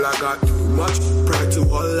I got too much pride to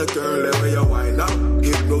all the girl ever you wind up.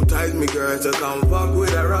 Hypnotize me, girl, to come fuck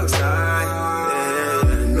with a rock star.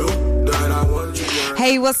 No, that I want you, girl.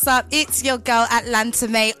 Hey, what's up? It's your girl Atlanta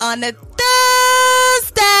Mae Ona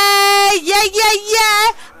Tuesday.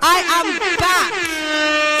 Yeah. I am back.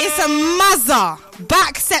 It's a mother.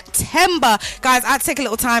 Back September, guys. I take a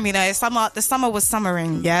little time, you know. The summer was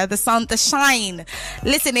summering, yeah. The shine.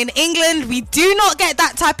 Listen, in England, we do not get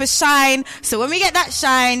that type of shine. So when we get that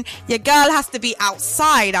shine, your girl has to be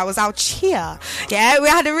outside. I was out here, yeah. We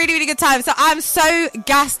had a really, really good time. So I'm so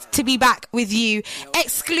gassed to be back with you.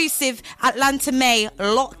 Exclusive Atlanta Mae,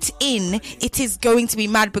 locked in. It is going to be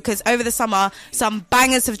mad because over the summer, some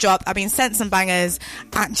bangers have dropped. I've been sent some bangers,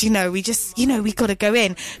 and we gotta go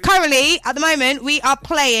in. Currently, at the moment, we are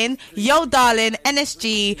playing Yo Darling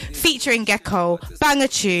NSG featuring Gecko, banger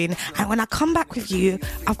tune, and when I come back with you,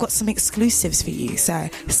 I've got some exclusives for you, so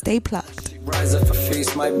stay plugged. Rise up, I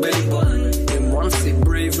face my belly button. Them one say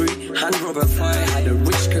bravery, hand rubber fire. Had a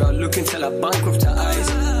rich girl looking till I bankrupt her eyes.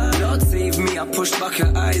 Lord save me, I push back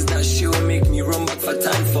her eyes. That shit will make me run back for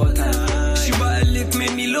time. She bought a lip,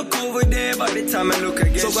 made me look over there. By the time I look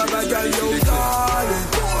again, so bad, girl, Yo Darling.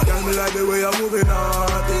 Tell me like the way I'm moving on.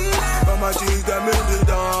 My cheese, them in the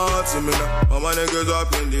dancing, me now. All my niggas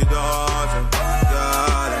up in the dancing.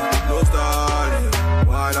 Darling, no stalling.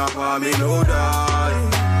 Why not for me, no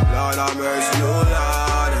darling? Lord have mercy, no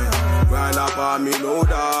darling. Why not for me, no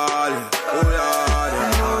darling? Oh,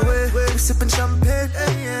 darling. We sipping champagne,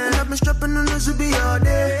 and I've been strapping on the Zubi all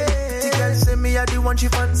day. The girl say me, I the one she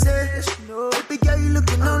fancy. Baby girl, you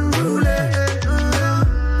looking unruly.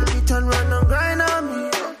 Baby, turn round and grind on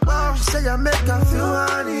me. She say I make her feel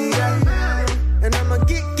honey, yeah. And I'ma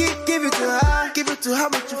give it to her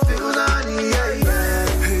but you feel honey, yeah.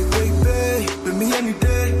 Hey baby, with me any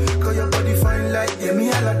day. Call your body fine like me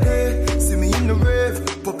all day. See me in the rave,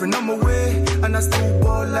 popping on my way. And I still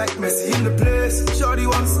ball like Messi in the place. Shorty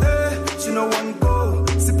won't stay, she no want go.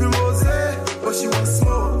 Sipping rosé, but she want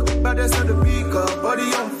smoke. Baddest on the beaker,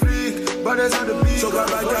 body on fleek. Baddest on the beat. So bad,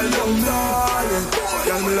 girl, Yo Darling.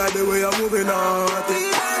 Tell me like the way I'm moving on.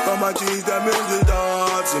 All my cheese, them in the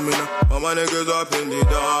dancing, me now. All my niggas up in the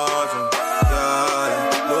dancing. Darling,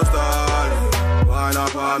 no stalling. Why not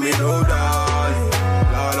for me, no darling?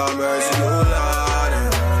 Lord have mercy, no darling.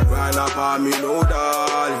 Why not for me, no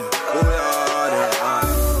darling? Oh, darling.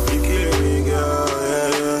 You killing me, girl,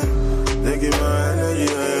 yeah. Taking my energy,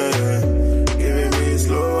 yeah. Giving me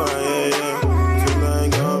slow, yeah. Tonight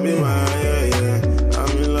gonna be mine, yeah.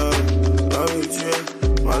 I'm in love with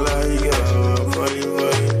you. My life, girl, for you.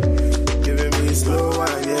 Slow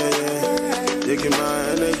wine, yeah. Taking my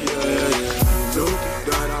energy, yeah. Look,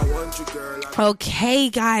 God, I want you, girl. Okay,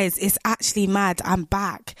 guys, it's actually mad. I'm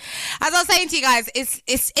back. As I was saying to you guys, it's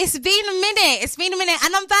been a minute. It's been a minute,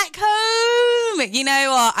 and I'm back home. You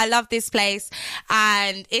know what? I love this place,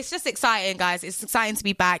 and it's just exciting, guys. It's exciting to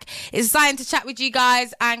be back. It's exciting to chat with you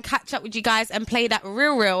guys and catch up with you guys and play that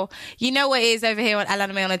real. You know what it is over here on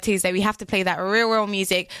Mae Ona Tuesday. We have to play that real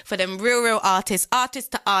music for them real artists,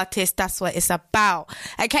 artist to artist. That's what it's about.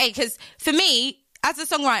 Okay, because for me, as a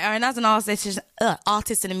songwriter and as an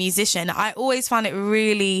artist and a musician, I always found it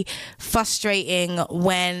really frustrating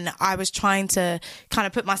when I was trying to kind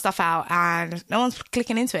of put my stuff out and no one's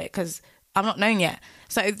clicking into it because I'm not known yet.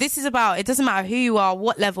 So this is about, it doesn't matter who you are,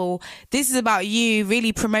 what level, this is about you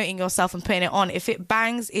really promoting yourself and putting it on. If it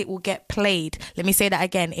bangs, it will get played. Let me say that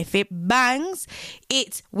again. If it bangs,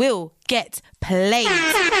 it will get played.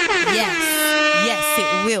 Yes,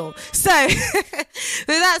 it will. So with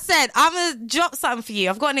that said, I'm going to drop something for you.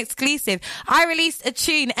 I've got an exclusive. I released a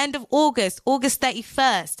tune end of August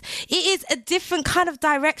 31st. It is a different kind of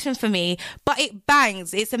direction for me, but it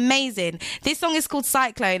bangs. It's amazing. This song is called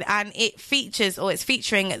Cyclone, and it's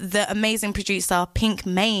featuring the amazing producer Pink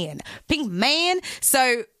Mae.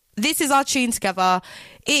 So this is our tune together.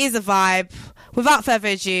 It is a vibe. Without further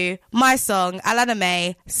ado, my song, Atlanta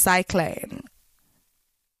Mae, Cyclone.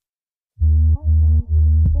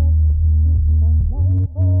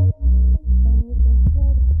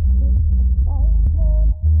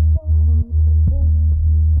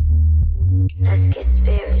 Let's get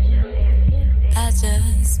spiritual. I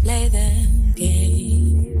just play them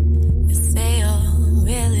games. You say you're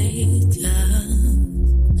really tough.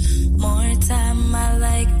 More time, I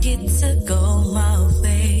like it to go my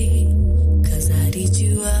way. 'Cause I eat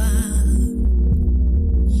you up.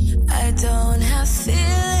 I don't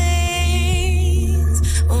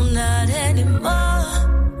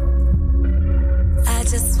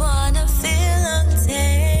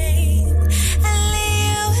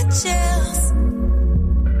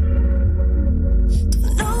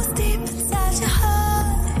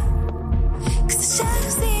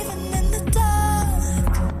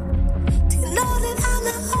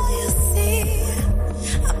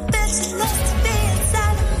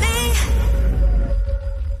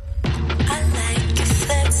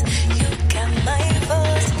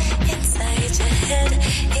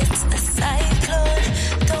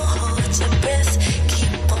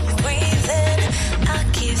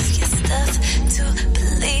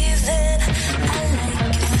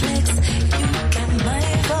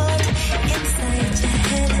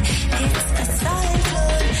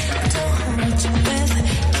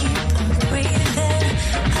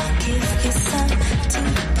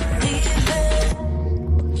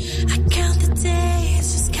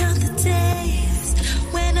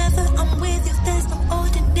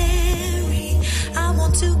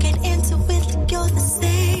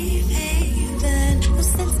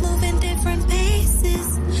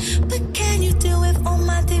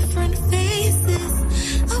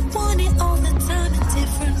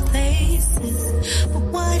pieces. But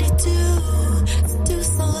what it do?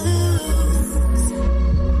 Seduce so loose.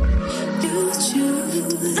 Lose you.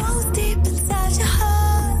 Knows deep inside your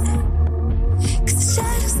heart. 'Cause the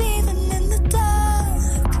shadows even in the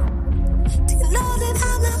dark. Do you know that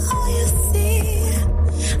I'm not all you see?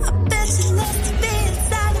 I bet you love to be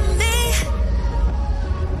inside of me.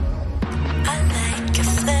 I like your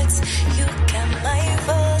flex, you got my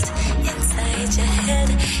vote inside your head.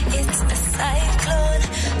 It's a cyclone.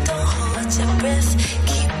 Don't hold your breath,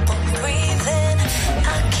 keep on breathing.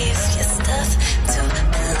 I'll give you stuff to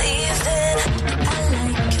believe in. I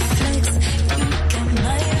like your flex, you got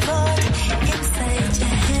my vote inside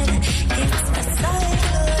your head. It's a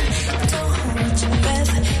cyclone. Don't hold your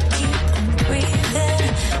breath, keep on breathing.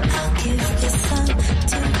 I'll give you some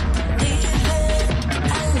to believe in.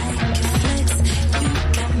 I like your flex, you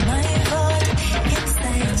got my vote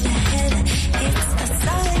inside your head. It's a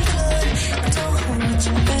cyclone. Don't hold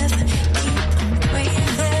your breath, keep on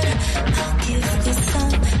breathing. I'll give you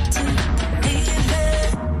some to believe in.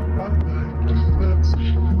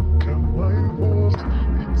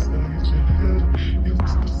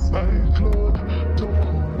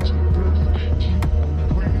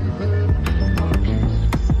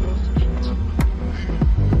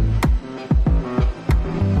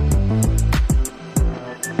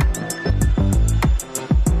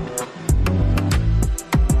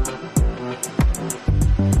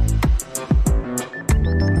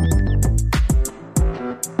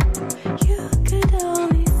 You could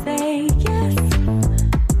only say yes.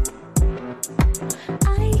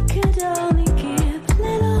 I could only give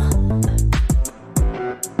little.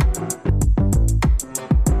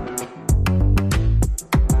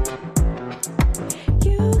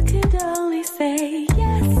 You could only say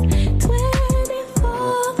yes.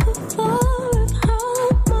 24 before of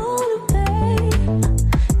home on the bay.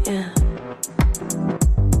 Yeah.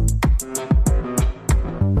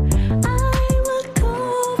 I would go,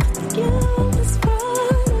 but you was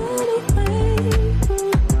running away.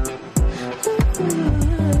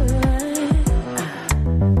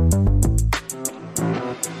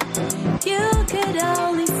 You could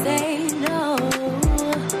only say no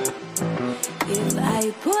if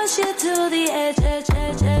I push you to the edge, edge.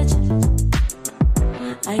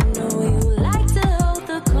 I know you like to hold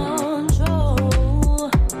the control,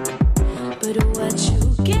 but what you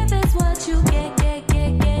give is what you get.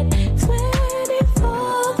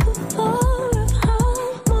 24 before of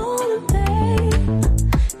home on the bay.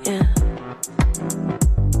 Yeah.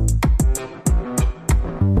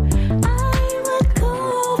 I would go,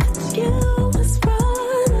 but you was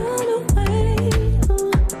running away.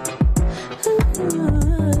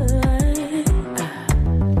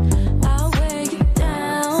 I'll wear you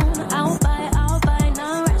down. I'll buy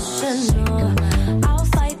non-rational. I'll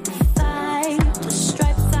fight the fight. The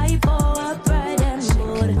stripes I bore up bright and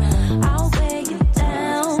bold. I'll wear you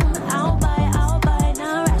down. I'll buy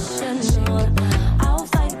non-rational. I'll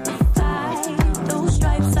fight the fight. Those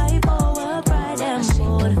stripes I bore up bright and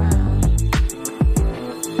bold.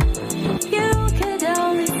 You could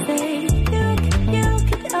only say, you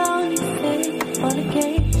could only say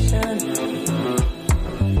fornication.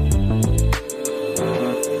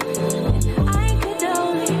 I could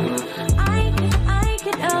only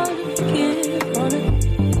give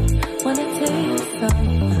wanna taste some.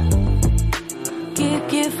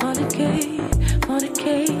 Give fornication.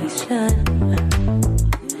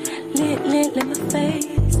 Lit my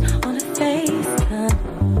face on a FaceTime.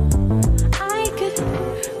 I could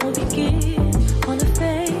only give on a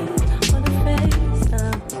FaceTime.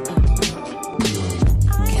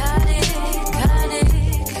 Cut it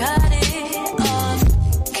off.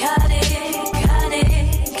 Cut it off.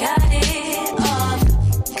 Cut it off.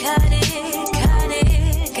 Cut it off.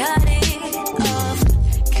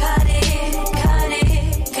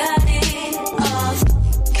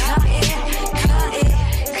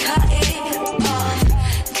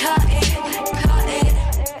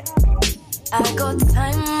 I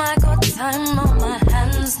got time on my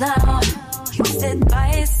hands now. You said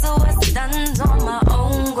bye, so I stand on my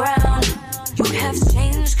own ground. You have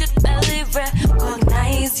changed, could barely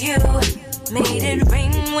recognize you. Made it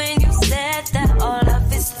rain when you said that all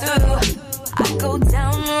of it's through. I go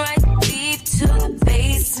down right deep to the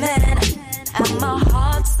basement, and my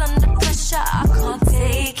heart's under pressure, I can't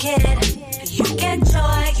take it. You get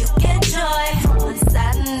joy from my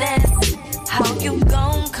sadness. How you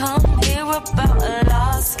gon' come here about a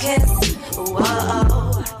lost kiss?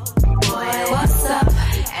 Whoa, boy, what's up?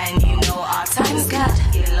 And you know our time's cut.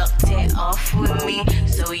 You looked it off with me,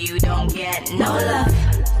 so you don't get no love.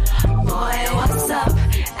 Boy, what's up?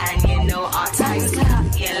 And you know our time's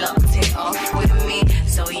cut. You locked it off with me,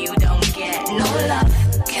 so you don't get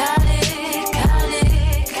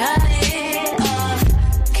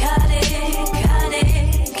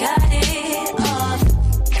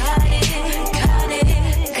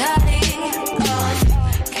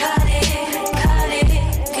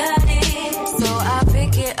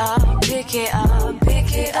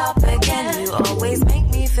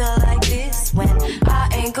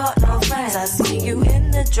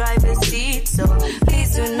the driver's seat. So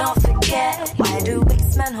please do not forget, why do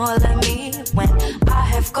wastemen holler me when I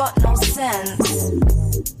have got no sense?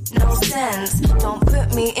 No sense, don't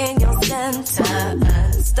put me in your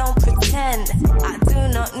sentence. Don't pretend I do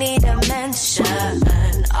not need a mention.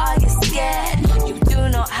 Are you scared? You do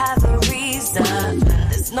not have a reason.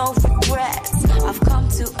 There's no regrets, I've come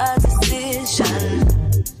to a decision.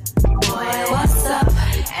 Boy, what's up?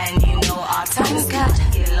 And you know our time's cut.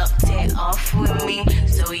 You locked it off with me,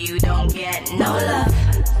 so you don't get no love.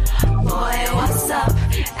 Boy, what's up?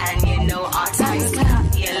 And you know our time's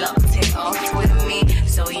cut. You locked it off with me,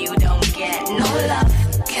 so you don't get no love.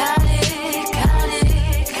 Cut it, cut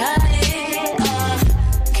it, cut it off.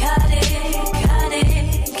 Cut it, cut it,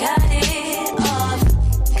 cut it off.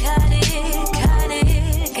 Cut it, cut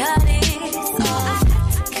it, cut it off. Cut it, cut it, cut it off.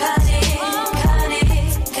 Cut it, cut it,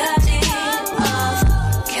 cut it off.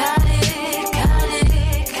 Cut it, cut it,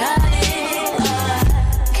 cut it off.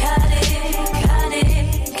 Cut it, cut it,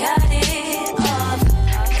 cut it off.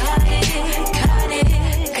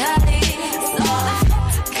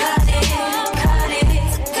 Cut it, cut it,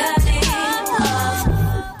 cut it off.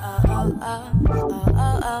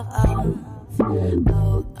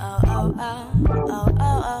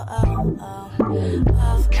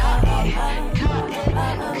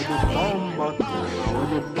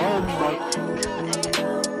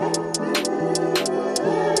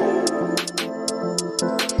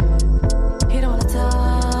 He don't wanna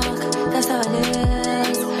talk, that's how it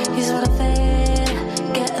is. He's wanna fade,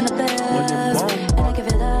 get in the best, and I give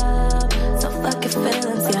it up. So fuck your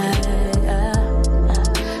feelings, yeah.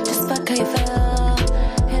 Just fuck how you feel.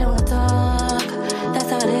 He don't wanna talk, that's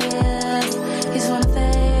how it is. He's wanna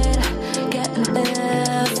fade, get in the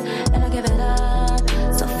best, and I give it up.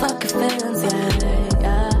 So fuck your feelings,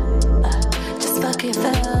 yeah. Just fuck how you feel.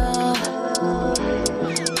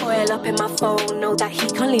 Oil up in my phone, know that he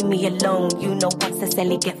can't leave me alone. You know once the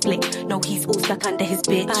celly get flicked, know he's all stuck under his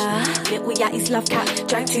bitch. Little yeah, he's love cat,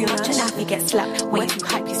 drank too much and now he gets slapped. Way too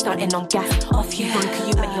hype, you starting on gas. Off you run, cause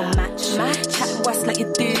you met your match. Chatting worse like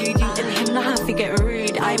you dude, you and him know how to get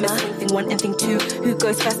rude. I'm a same thing, one and thing two. Who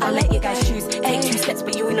goes first? I'll let you guys choose. Take 2 steps,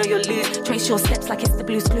 but you know you'll lose. Trace your steps like it's the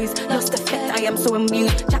Blues Clues. Lost effect, I am so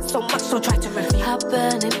amused. Chat so much, so try to review. Her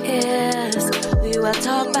burning ears, we will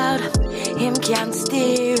talk about him can't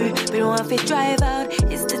steer. We don't want to drive out,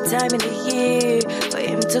 it's the time of the year for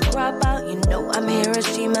him to crop out. You know I'm here a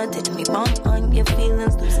streamer, didn't we bump on your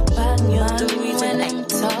feelings? Bad man, the reason him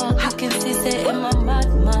talk, I can see it in my bad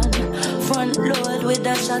man. Front load with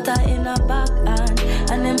a shutter in a back hand,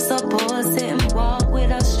 and him supposed him walk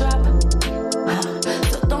with a strap.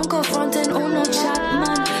 So don't go frontin' on no chat,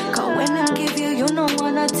 man. Cause when him give you, you don't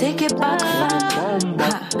wanna take it back, fam.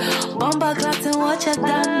 Bomba claps and watch it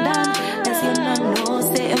down. As you know,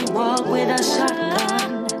 say him walk with a shotgun.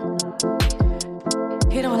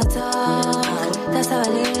 He don't wanna talk, that's how it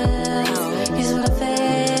is. He's wanna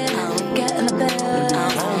fade, get in the bed,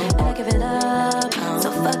 and I give it up. So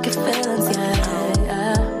fuck your feelings,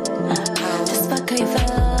 yeah. Just fuck how you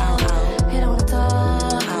feel. He don't wanna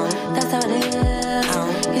talk, that's how it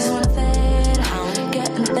is. He's wanna fade, get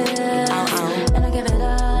in the bed, and I give it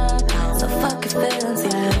up. So fuck your feelings,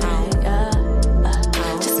 yeah.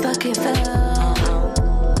 Just fuck your feelings.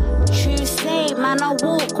 True say, man, I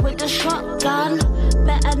walk with the shotgun.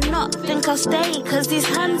 Better not think I'll stay, cause he's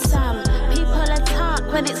handsome. People attack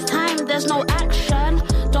when it's time, there's no action.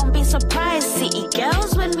 Don't be surprised, city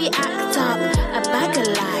girls, when we act up. A bag of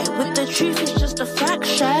lie, with the truth is just a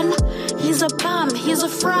fraction. He's a bum, he's a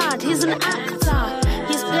fraud, he's an actor.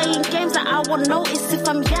 He's playing games that I won't notice if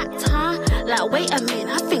I'm yacked, huh? Like, wait a minute,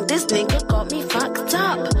 I think this nigga got me fucked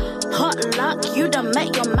up. Hot luck, you done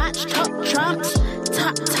met your match, top trumps.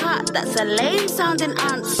 Tut tut, that's a lame sounding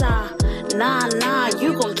answer. Nah,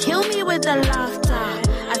 you gon' kill me with the laughter.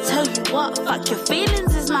 I tell you what, fuck your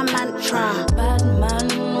feelings is my mantra. Bad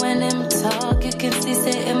man, when him talk, you can see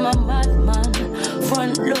say him a bad man.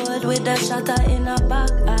 Front load with a shutter in a back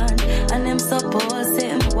hand, and him supposed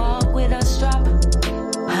him walk with a strap.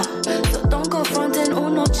 So don't go frontin'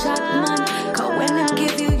 on no chat, man. Cause when him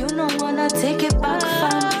give you, you don't wanna take it back,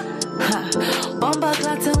 fam. Bomba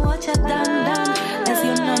clots and watch it down. As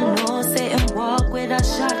you know, say him walk with a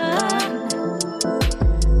shotgun.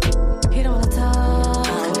 He don't wanna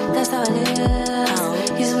talk, that's how it is.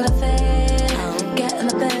 He's wanna fade, get in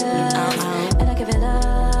the bed, and I give it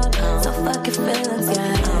up. So fuck your feelings,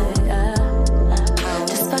 yeah.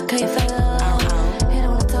 Just fuck how you feel. He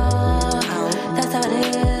don't wanna talk,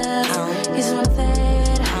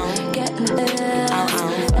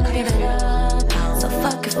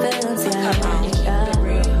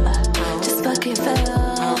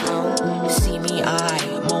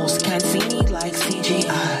 energy.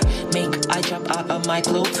 I jump out of my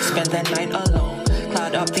clothes, spend the night alone.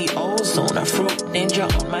 Cloud up the ozone, a fruit ninja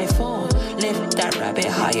on my phone. Lift that rabbit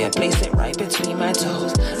higher, place it right between my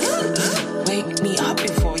toes. Wake me up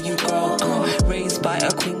before you go. Raised by a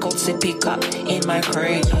queen gold sippy cup in my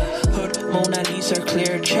crate. Hood Mona Lisa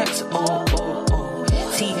clear checks. Oh.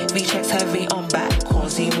 TV checks heavy on back,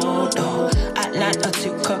 Quasimodo. Atlanta to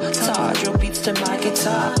Qatar, drill beats to my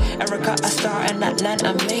guitar. Erica, a star in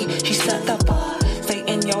Atlanta, May. She set the bar. Stay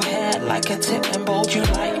in your head like a tip and bold you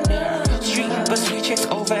like there. Street, but sweet chicks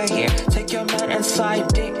over here. Take your man and slide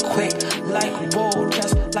dick quick, like whoa,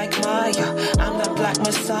 just like Maya. I'm the black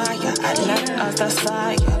messiah, Atlanta's the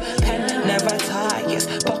sire. Pen never tires,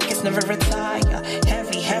 pockets never retire.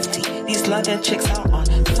 Heavy, hefty, these London chicks are on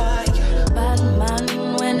fire. Bad man,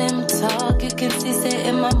 when him talk, you can see say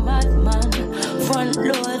him a bad man. Front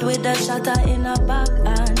load with a shutter in a back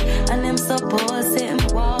hand, and him suppose him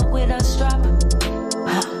walk with a strap.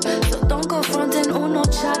 So don't go frontin' on no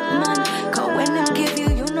chat, man. Cause when him give you,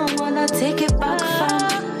 you don't wanna take it back,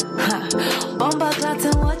 fam. Bomba clots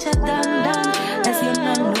and watch it down. As you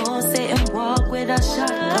know, say him walk with a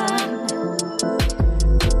shotgun.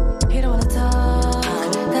 He don't wanna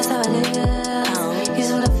talk, that's how it is.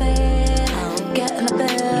 He's on the fade, get in the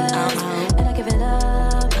bed, and I give it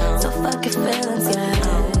up. So fuck your feelings, yeah.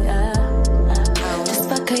 Just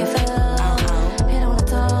fuck how you feel. He don't wanna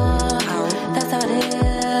talk, that's how it is.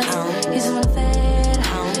 He's on the fade,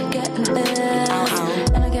 get in the bed,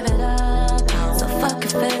 and I give it up. So fuck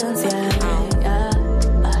your feelings, yeah.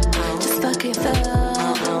 Just fuck how you feel.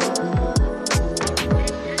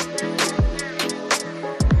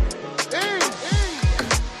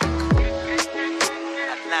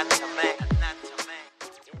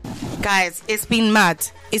 Guys, it's been mad.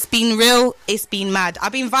 It's been real. It's been mad.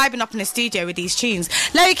 I've been vibing up in the studio with these tunes.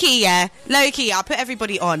 Low-key, yeah. Low-key, I'll put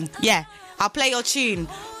everybody on. Yeah, I'll play your tune.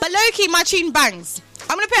 But low-key, my tune bangs.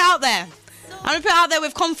 I'm going to put it out there. I'm going to put it out there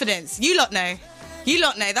with confidence. You lot know. You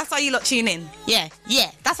lot know. That's how you lot tune in. Yeah.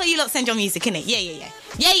 That's how you lot send your music, innit? Yeah.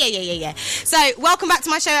 So, welcome back to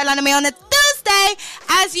my show, Mae Ona Tuesday.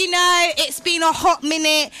 As you know, it's been a hot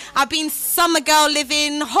minute. I've been summer girl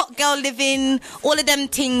living, hot girl living, all of them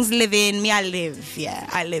things living. Me, I live. Yeah,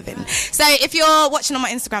 I live in. So, if you're watching on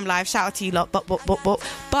my Instagram live, shout out to you lot. But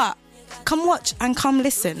come watch and come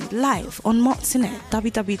listen live on Mott's, innit?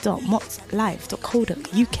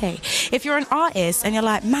 www.mottslive.co.uk. If you're an artist and you're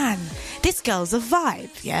like, man, this girl's a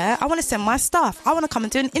vibe, yeah? I want to send my stuff. I want to come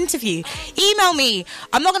and do an interview. Email me.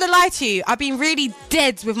 I'm not going to lie to you. I've been really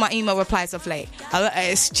dead with my email replies of late. Do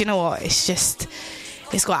you know what? It's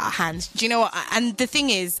got out of hand. Do you know what? And the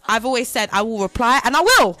thing is, I've always said I will reply, and I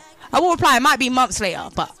will reply. It might be months later,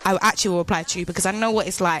 but I actually will reply to you because I know what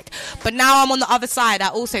it's like. But now I'm on the other side. I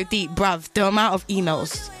also deep, bruv, the amount of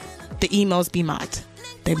emails, the emails be mad.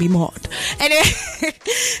 They be mad. Anyway,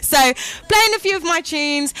 so playing a few of my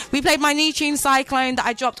tunes. We played my new tune, Cyclone, that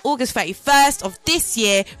I dropped August 31st of this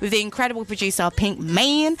year with the incredible producer, Pink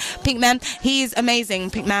Man. He's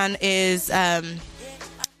amazing. Pink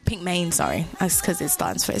Main, sorry. That's because it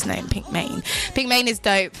stands for his name, Pink Main. Pink Main is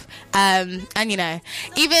dope. And you know,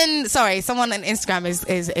 even, sorry, someone on Instagram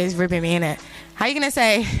is ribbing me, innit? How are you going to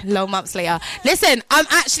say low months later? Listen, I'm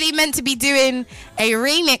actually meant to be doing a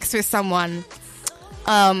remix with someone.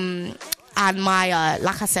 And my,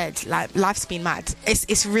 like I said, like, life's been mad.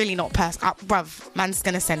 It's really not personal. Bruv, man's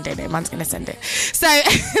going to send it. So,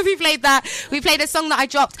 we played that. We played a song that I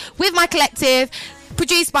dropped with my collective,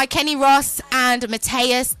 produced by Kenny Ross and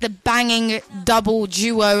Mateus, the banging double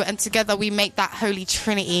duo, and together we make that holy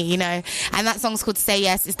trinity, you know. And that song's called Say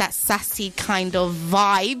Yes. It's that sassy kind of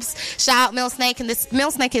vibes. Shout out Millsnake, and this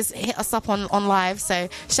Millsnake has hit us up on live, so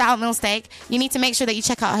shout out Millsnake. You need to make sure that you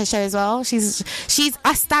check out her show as well. She's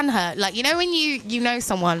I stan her. Like, you know when you know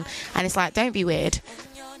someone and it's like, don't be weird,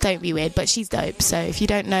 but she's dope. So if you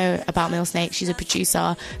don't know about Millsnake, she's a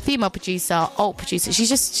producer, female producer, alt producer. She's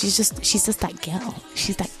just that girl.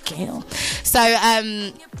 She's that girl. So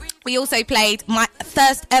we also played my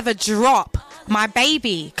first ever drop, My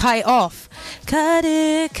Baby, Cut It Off. Cut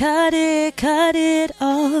it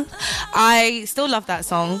off. I still love that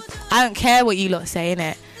song. I don't care what you lot say,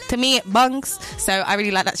 innit? To me, it bunks. So I really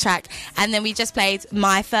like that track. And then we just played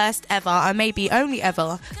my first ever, or maybe only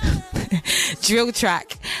ever, drill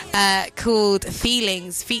track called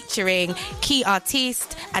Feelings, featuring Key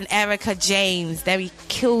Artiste and Erica James. They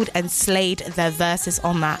killed and slayed their verses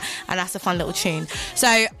on that, and that's a fun little tune. So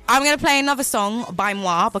I'm going to play another song by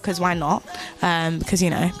Moi, because why not? Because, you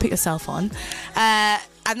know, put yourself on.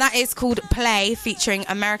 And that is called Play, featuring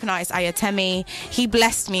American artist Ayatemi. He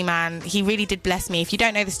blessed me, man. He really did bless me. If you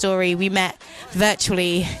don't know the story, we met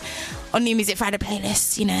virtually on New Music Friday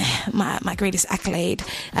playlist, you know, my greatest accolade,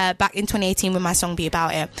 back in 2018 with my song Be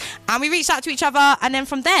About It. And we reached out to each other, and then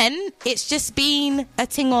from then, it's just been a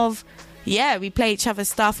thing of, yeah, we play each other's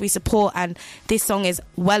stuff, we support, and this song is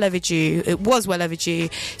well overdue. It was well overdue.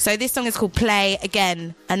 So this song is called Play.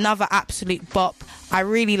 Again, another absolute bop. I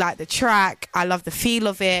really like the track. I love the feel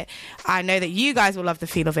of it. I know that you guys will love the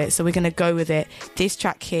feel of it, so we're going to go with it. This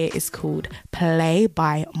track here is called Play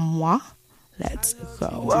by Moi. Let's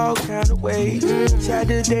go. All kind of ways,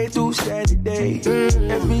 Saturday through Saturday,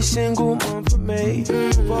 every single month of May, for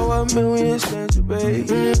 $1 million cents a day.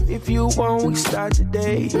 If you want, we start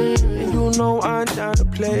today, and you know I'm down to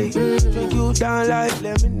play. Drink you down like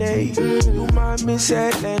lemonade. You might miss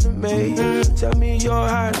Atlanta, May. Tell me your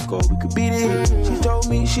horoscope, we could beat it. She told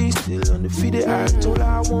me she's still undefeated. I told her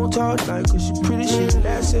I won't talk like, cause she pretty shit.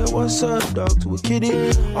 I said, what's up, dog, to a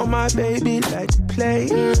kitty? Oh, my baby like to play.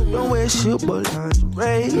 Don't wear shit, lingerie.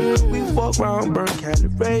 We walk around, burn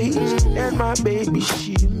calories, and my baby,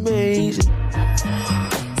 she amazing.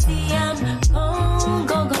 See, I'm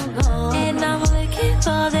go, and I'm looking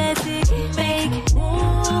for that big make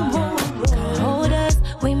room. Hold us,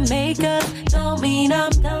 we make up, don't mean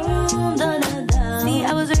I'm down. See,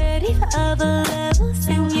 I was ready for other levels,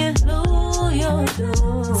 and you blew your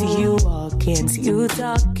door. See you walking, see you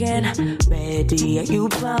talking, ready, are you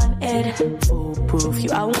wanted? Foolproof,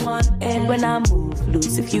 you I want it. When I move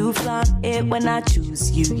loose, if you flaunt it. When I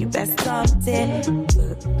choose you, you best taunt it.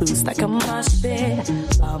 Loose like a mosh pit,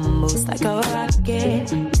 moves like a rocket.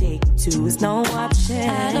 Take two is no option.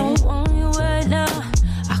 I don't want you right now,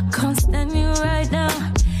 I can't stand you right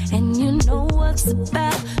now, and you know what's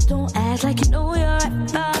about. Don't act like you know you're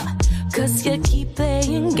about, cause you keep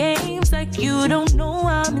playing games like you don't know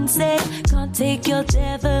I'm insane. Can't take your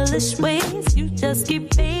devilish ways, you just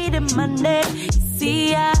keep fading my name. You see,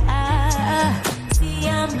 see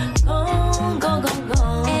I'm go,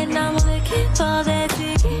 and I'm looking for that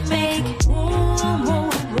big make room.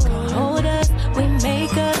 Hold us, we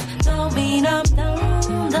make up, don't mean I'm down.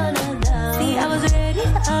 See, I was ready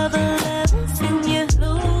for other levels, and you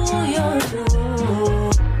blew your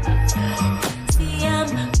door. See, I'm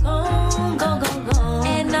go,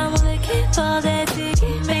 and I'm looking for that big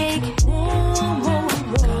make room.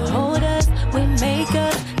 Hold us, we make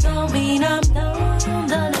up, don't mean I'm down.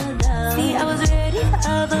 See, I was ready for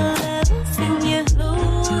other levels, and you blew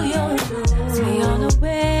your door. We on the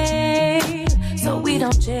way, so we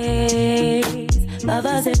don't chase.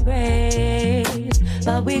 Lovers embrace,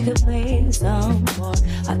 but we could play some more.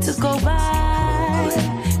 I took a ride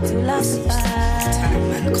to love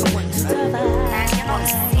You're not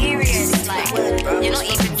serious, like, you're not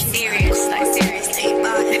even serious, like, seriously,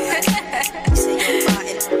 but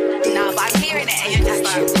no, but I'm hearing it and you're just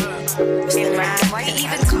like, why are you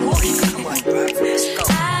even talking? Come on, bro, let's go.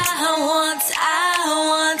 I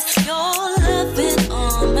want your loving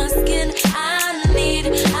on my skin. I need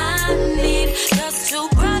just to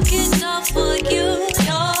rock it off for you.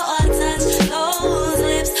 Your touch, those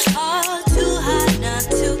lips are too hot not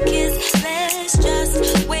to kiss. Let's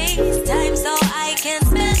just waste time so I can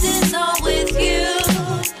spend it all with you.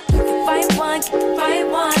 You can find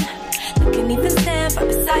one. You can even stand right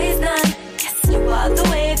beside none. Yes, you are the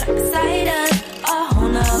wave like beside us. A whole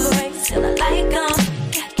nother race till I like them.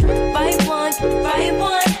 Yeah, you can find one.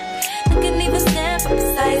 You can even stand right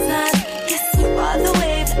beside none. Yes, you are the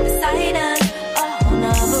wave like beside us. A whole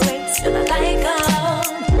nother race till I like them.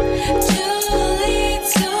 Julie,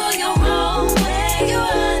 to your own, where you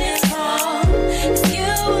running from? It's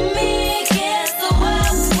you and me against the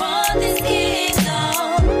world, we run this kingdom.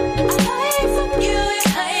 I hide from you, you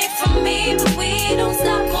hide from me, but we don't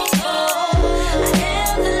stop, won't go. I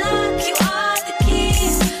am the lock, you are the key.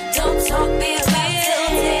 Don't talk, be a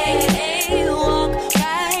walk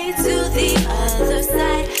right to the other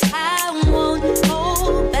side. I won't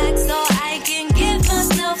hold back so I can give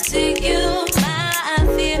myself to you. My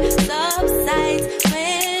fear subsides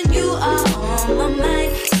when you are on my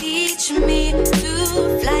mind. Teach me to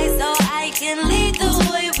fly so I can lead the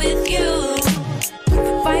way with you. You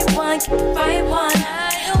can find one.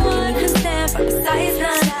 You can stand right beside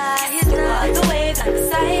none. You are the wave like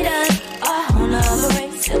beside us. A whole nother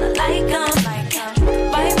race till I like them.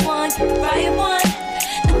 Find one.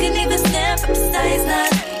 You can even stand right beside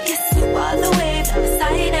none. Yes, you are the wave like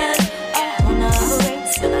beside us. A whole nother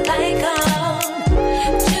race till I like them.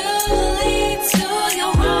 Julie, to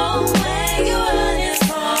your own, where you running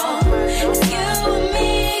from? It's you and me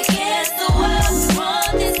against the world, we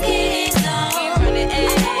run this kingdom. I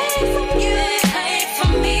hate from you, you hate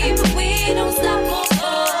from me, but we don't stop, won't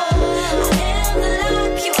go.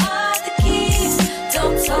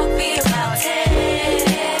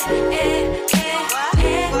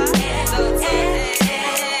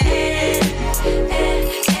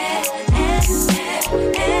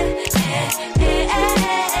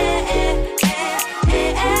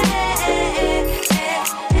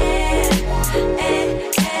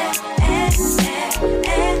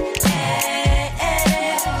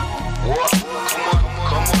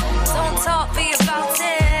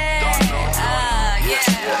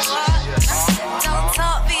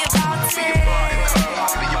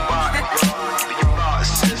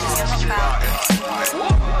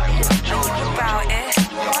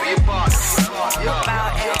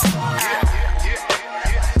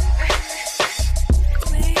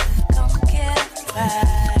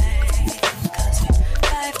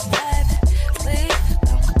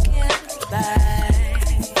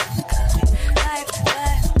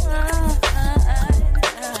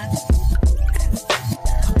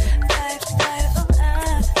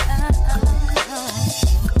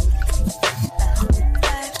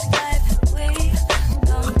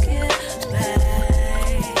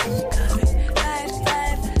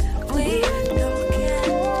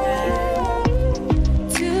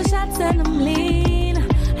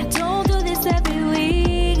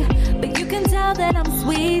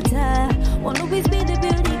 sweeter. Won't always be the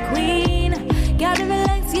beauty queen. Gotta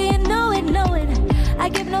relax, yeah, you know it, know it. I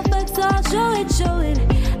give no fucks, so I'll show it, show it.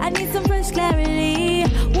 I need some fresh clarity.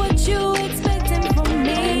 What you expecting from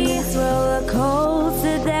me? This roller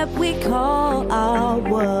coaster that we call our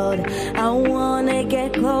world. I wanna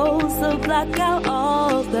get closer, block out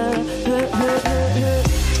all the hurt.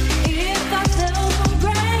 If I fell from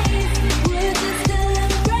grace, would you still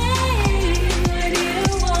embrace? Where do you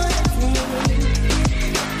wanna take?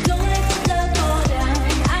 Don't let your love go down.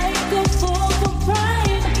 I go for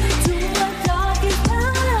pride. To my darkest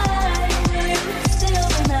time, will you still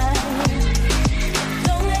deny?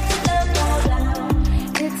 Don't let your love go down.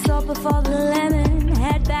 It's all before the lemon.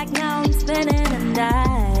 Head back now, I'm spinning and I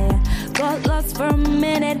got lost for a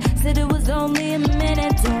minute. Said it was only a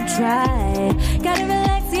minute. Don't try. Gotta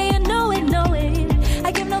relax, yeah, you know it, know it.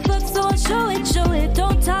 I give no fucks, so I'll show it, show it.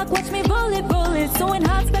 Don't talk, watch me roll it, roll it. Sewing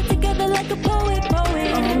hearts back together like a poet,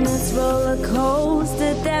 poet. On this roller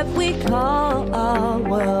coaster that we call our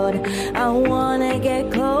world, I wanna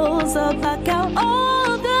get closer, block out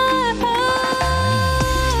all the hurt.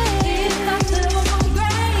 If I fell from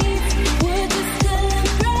grace, would you still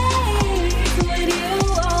embrace? What do you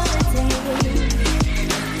wanna take?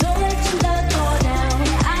 Don't let your love go down.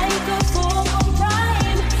 I go for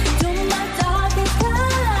pride. To my darkest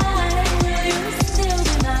time, will you still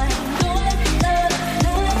deny? Don't let your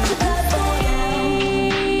love go down.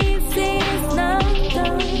 Easy is not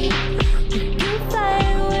done. You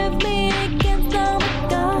fight with me against all my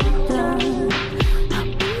God. I'll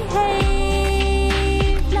behave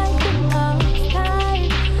like a lost time.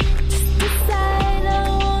 Just decide I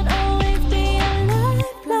won't always be a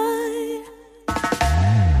lifeline.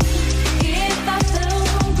 If I fell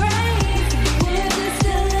from grace, would you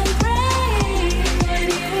still embrace? What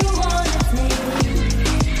do you wanna take?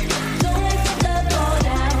 Don't let your love go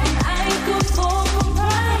down. I go for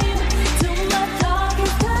pride. To my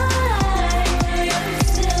darkest time, will you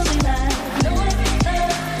still be mine? Don't let your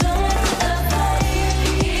love go.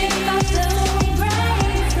 If I fell from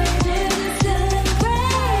grace, would you still embrace?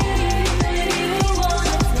 What do you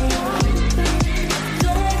wanna take?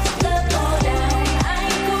 Don't let your love go down. I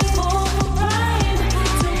go for pride.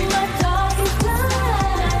 To my darkest time,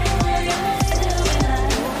 will you still be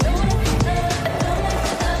mine? Don't let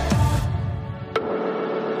your love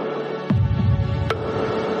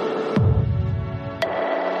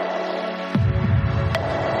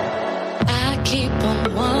I keep on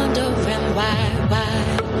wondering why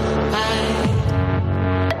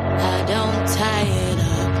I don't tie it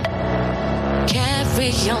up. Carry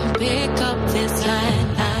on, pick up this line.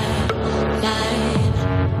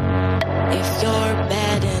 If you're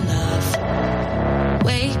bad enough,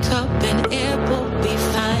 wake up and it will be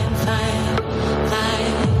fine.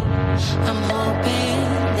 I'm hoping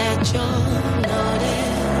that you'll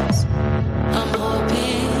notice. I'm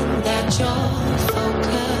hoping that you'll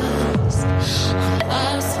focus on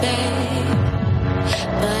us, babe.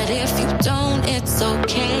 But if you don't, it's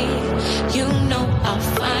okay. You know I'll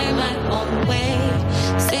find my own way.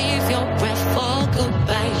 Save your breath for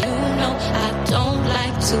goodbye. You know I don't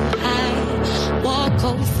like to hide. Walk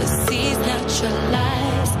overseas,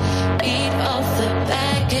 naturalize. Beat off the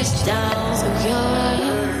baggage down. So you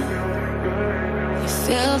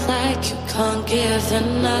feel like you can't give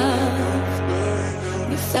enough.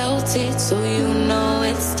 You felt it, so you know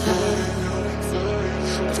it's tough.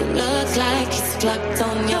 But it looks like it's plucked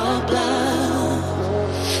on your blood.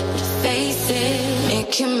 But face it,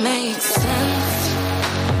 make it make sense.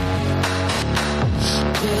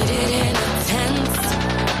 Put it in a tense.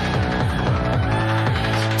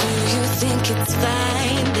 Do you think it's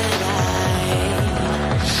fine that I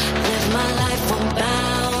live my life on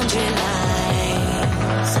boundary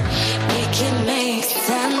lines? Make it make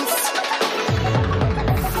sense.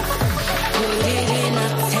 Put it in a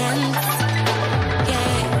tense.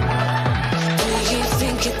 Yeah. Do you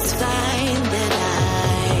think it's fine that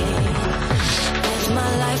I live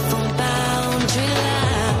my life on boundary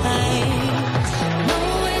lines? No,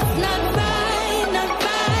 it's not right.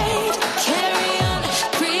 Carry on,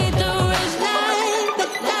 breathe the red line.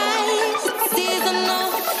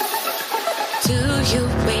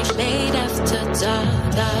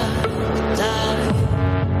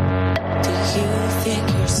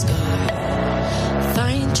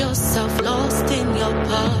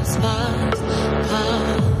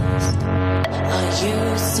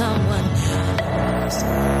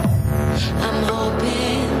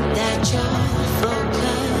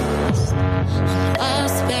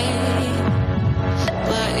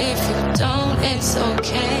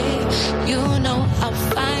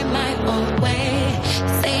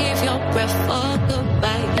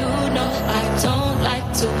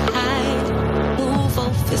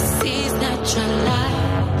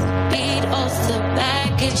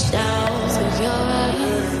 reached out to your eyes.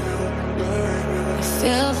 You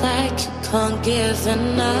feel like you can't give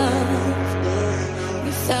enough.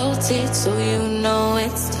 You felt it, so you know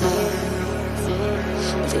it's tough.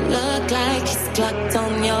 But you look like it's clocked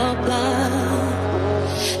on your blood.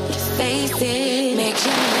 But face it, make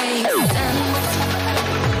you make sense.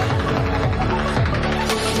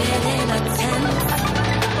 Put it in a tent.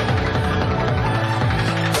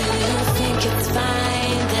 Do you think it's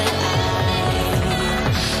fine that I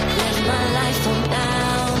live my life on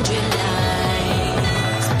boundary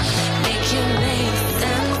lines? Make you make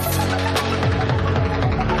sense.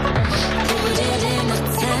 Put it in a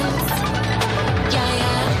tent. Yeah,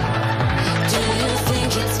 yeah. Do you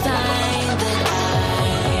think it's fine that I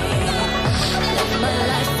live my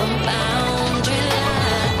life on boundary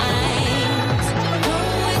lines? No,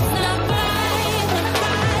 it's not right, not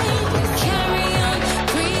right. Let's carry on,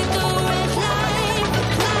 breathe the red light,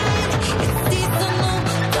 it's seasonal,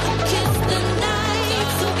 dark is the night.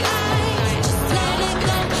 So I just let it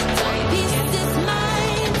go, don't peace is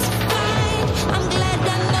mine. It's fine, I'm glad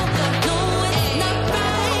I know. No, it's not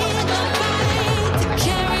right, not right. To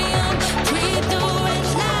carry on, breathe the red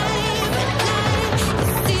light,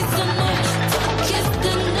 it's seasonal, dark is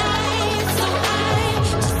the night. So I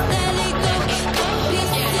just let it go, don't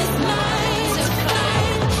peace is mine. It's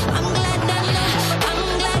fine, I'm glad I know, I'm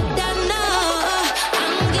glad I know,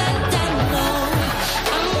 I'm glad I know,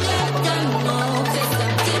 I'm glad I know, 'cause I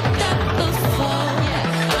did that before.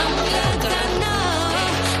 I'm glad I know,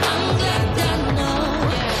 I'm glad I know,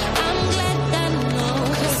 I'm glad I know,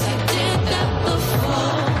 'cause I did that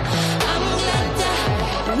before. I'm glad I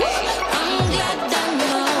know, I'm glad I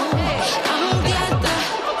know,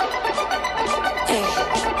 hey.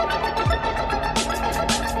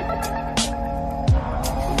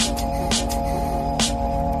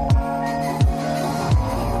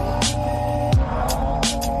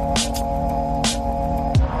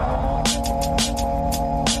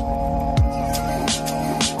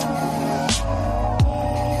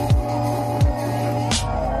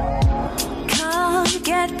 Come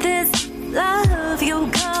get this love, you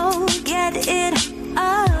go get it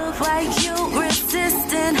up. Why you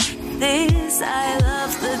resisting this? I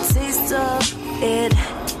love the taste of it.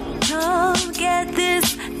 Come get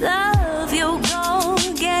this love, you go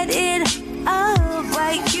get it up.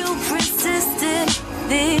 Why you persisting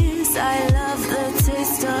this? I love the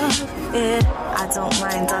taste of it. I don't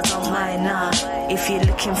mind, nah. If you're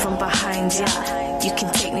looking from behind, yeah, you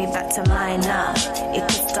can take me back to mine, nah. It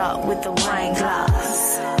could start with the wine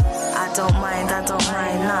glass. I don't mind, nah. I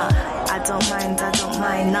don't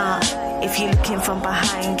mind, nah. If you're looking from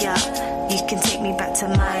behind, yeah, you can take me back to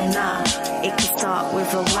mine, nah. It could start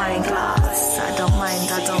with a wine glass. I don't mind,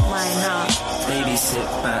 nah. Baby, sit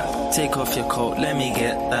back, take off your coat, let me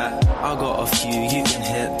get that. I got a few, you can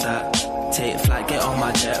hit that. Take flight, get on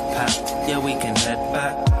my jetpack. Yeah, we can head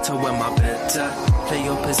back to where my bed's at. Play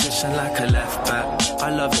your position like a left back.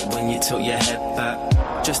 I love it when you tilt your head back.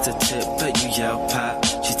 Just a tip, but you yell pat.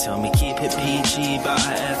 She tell me keep it PG, but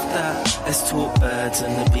I F that. Let's talk birds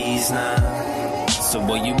and the bees now. So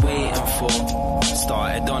what you waiting for?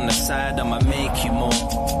 Started on the side, I'ma make you more.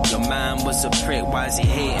 Your man was a prick, why's he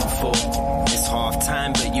hating for? It's half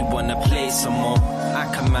time, but you wanna play some more. I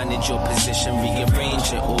can manage your position,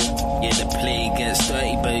 rearrange it all. Yeah, the play gets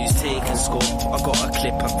dirty, but who's taking score? I got a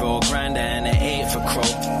clip of raw grinder and an 8 for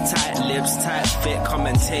crow. Tight lips, tight fit, come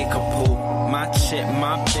and take a pull. My chick,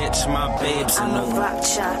 my bitch, my babes and I'm a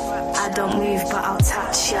rapture. I don't move, but I'll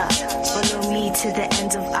touch ya. Follow me to the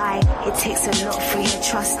end of I. It takes a lot for your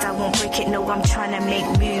trust. I won't break it, no, I'm trying to make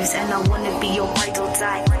moves. And I wanna be your bride or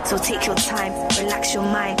die. So take your time, relax your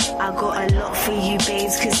mind. I got a lot for you,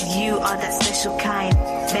 babes, 'cause you are that special kind.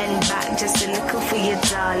 Bend back just a little for you,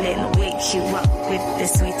 darling. Wake you up with the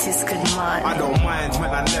sweetest good morning. I don't mind when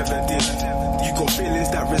I never did. You got feelings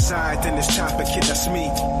that reside in this type of kid, that's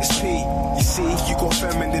me. It's P. You see, you got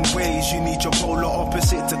feminine ways. You need your polar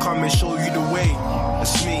opposite to come and show you the way.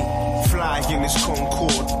 That's me. Fly in this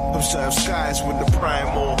Concorde. Observe skies with the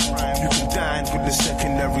prime or you can dine with the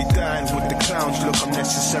secondary, dine with the clowns, look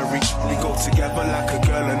unnecessary. We go together like a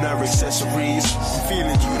girl and her accessories. I'm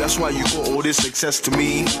feeling you, that's why you got all this success to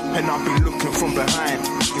me. And I've been looking from behind.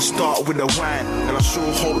 You start with a wine, and I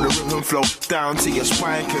sure hope the rhythm flow down to your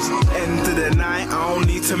spine. 'Cause end of the night, I don't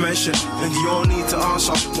need to mention, and you don't need to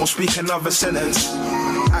answer, won't speak another sentence.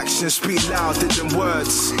 Actions speak louder than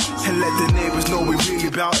words, and let the neighbors know we really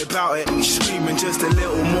bout it. Screaming just a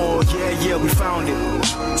little more, yeah, we found it.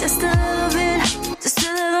 Just a little bit, just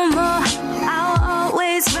a little more. I'll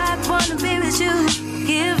always rap, wanna be with you.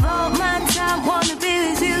 Give all my time, wanna be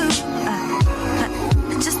with you.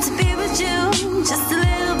 Just to be with you, just a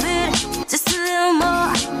little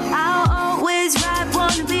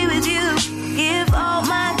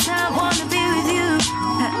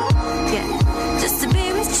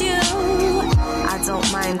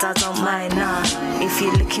mind, I don't mind, nah. If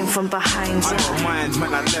you're looking from behind, I don't mind,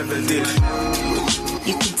 man, I never did.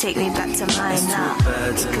 You can take me back to mine now.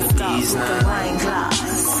 birds You and can start bees with now. the wine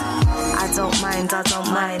glass. I don't mind,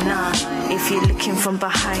 nah. If you're looking from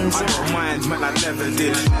behind, I don't mind, man, I never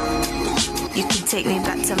did. you can take me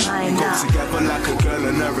back to mine Go now. together like a girl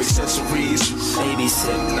and her accessories. Baby,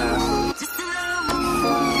 sit now.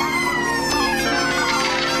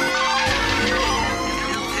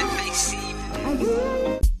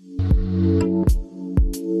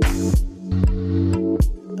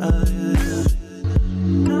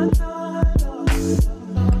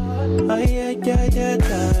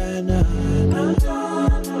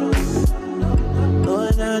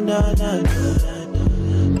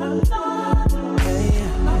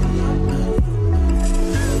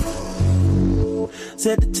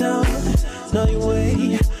 Set the tone, know your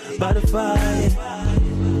way by the fire.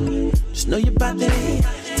 Just know your body,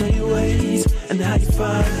 tell your ways and how you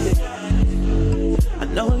find it. I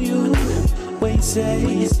know you when you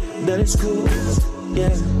say that it's cool, yeah.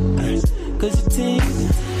 Cause your team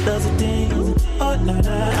does a thing, oh nah.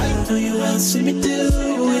 I know you wanna see me do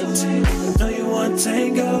it. Know you want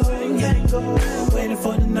tango, waiting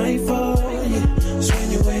for the nightfall, yeah. So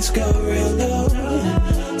when your waist go real low,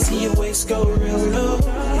 see your waist go real low,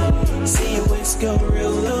 see your waist go real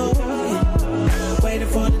low, yeah. Waiting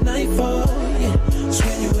for the nightfall, yeah. So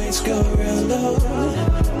when your waist go real low,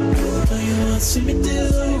 know you want to see me do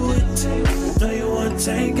it. Know you want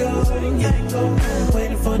tango,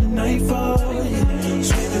 waiting for the nightfall, yeah.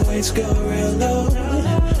 So when your waist go real low,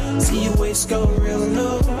 see your waist go real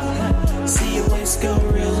low, see your waist go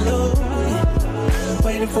real low, yeah.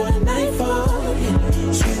 Waiting for the nightfall, yeah.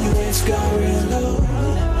 So when your waist go real low.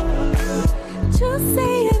 Just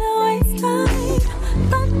say it always time.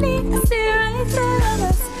 Don't need to see right through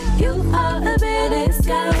us. You are a bit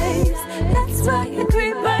disguise. That's why you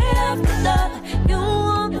creep right after that. You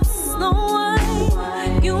want Snow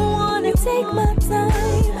White. You wanna take my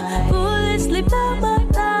time. Foolishly by my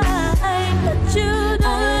line. But you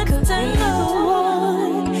don't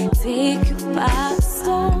understand. Take you by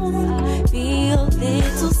storm. Be a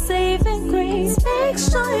little saving grace. Make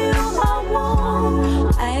sure you are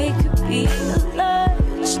warm. I could be a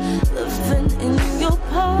lurch, living in your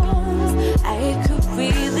palms. I could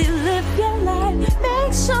really live your life.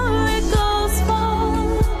 Make sure it goes far.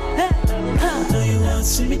 Know you want to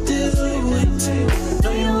see me do it.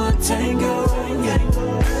 Know you want tango,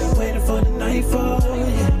 waiting for the nightfall,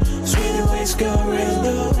 yeah. Sweet your waist go real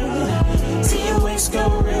low, see your waist go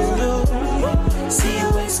real low, see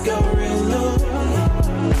your waist go real low, yeah.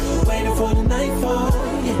 Waiting for the nightfall,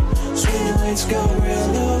 yeah. Sweet your waist go real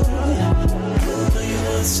low. Know you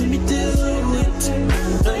want to see me do it.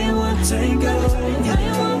 Know you want tango,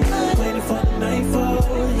 waiting for the nightfall,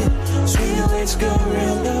 yeah. Sweet your waist go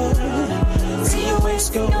real low, see your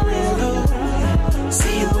waist go real low,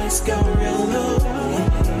 see your waist go real low, yeah.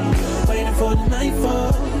 Waiting for the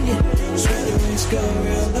nightfall, yeah. Sweet your waist go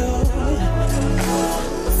real low.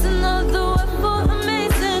 What's another word for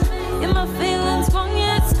amazing? Yeah, my feelings wrong,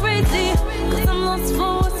 yeah, it's crazy. Cause I'm lost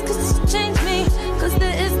for words, cause you changed me. Cause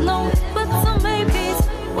there is no if but some maybes.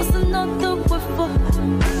 What's another word for?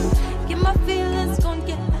 Yeah, my feelings gone,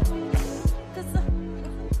 yeah. Cause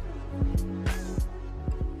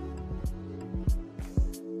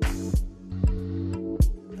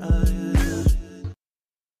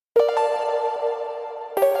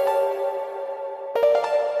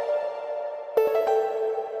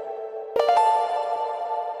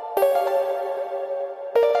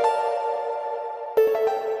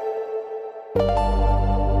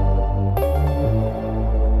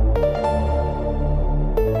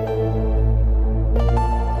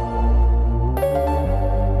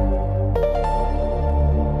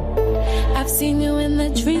I've seen you in the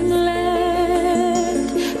dreamland.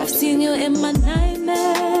 I've seen you in my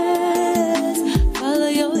nightmares. Follow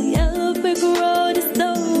your yellow brick road as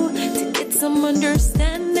though to get some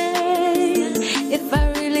understanding. If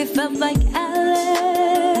I really felt like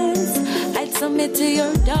Alice, I'd submit to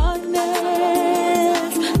your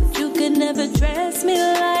darkness. But you could never dress me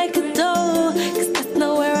like a doll, cause that's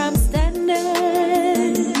not where I'm standing.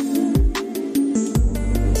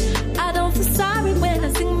 I don't feel sorry when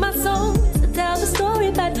I sing my song. Tell the story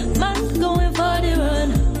about mine going for the run.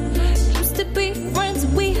 Used to be friends,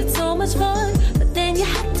 we had so much fun, but then you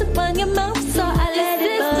had to burn your mouth, so I let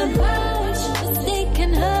it burn. This is the push, they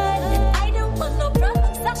can hurt, and I don't want no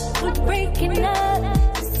problems that would break it up.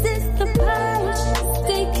 This is the push,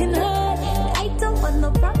 they can hurt.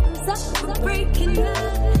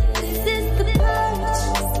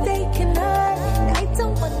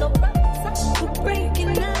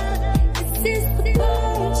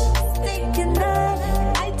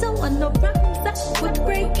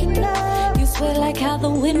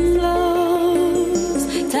 wind blows.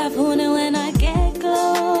 Typhoon when I get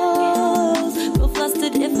close. Real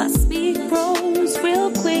flustered if I speak prose.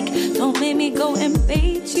 Real quick, don't make me go and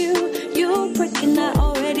bait you. You pricking, I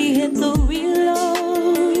already hit the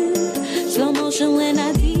reload. Slow motion when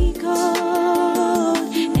I decode.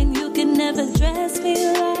 And you can never dress me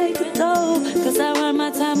like a dough. Cause I run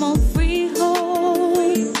my time on freehold.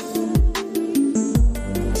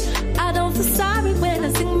 I don't feel sorry when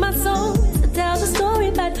I sing my song. To tell the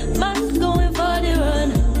story, but mine's going for the run.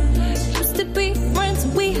 Used to be friends,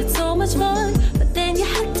 we had so much fun. But then you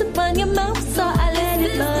had to run your mouth, so I let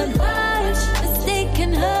it run. Mistake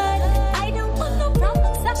can hurt. I don't want no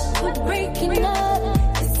problems, I quit breaking up.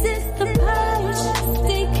 This is the purge.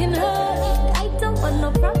 Mistake can hurt. I don't want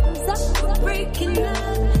no problems, I quit breaking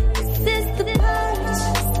up. This is the purge.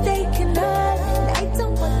 Mistake can hurt. I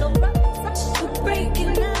don't want no problems, I quit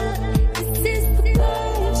breaking up. This is the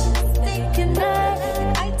purge. Mistake can hurt.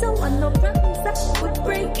 I don't want no problems, I quit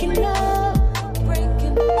breaking up.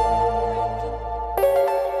 Breaking up.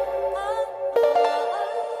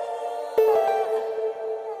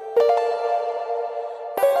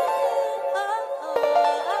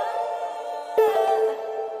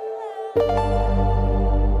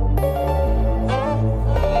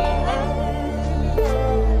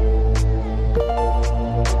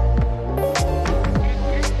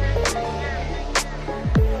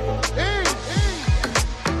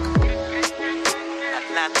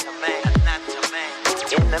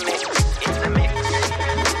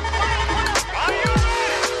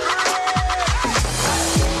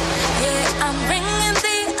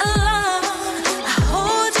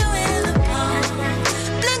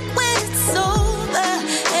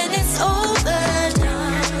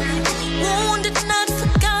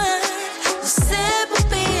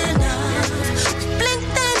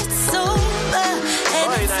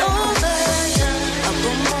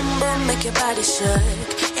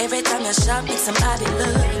 Every time you shop, make somebody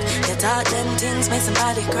look. You talk them things, make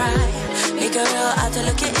somebody cry. Make a real out to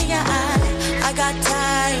look it in your eye. I got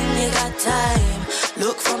time, you got time.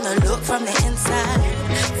 Look from the inside.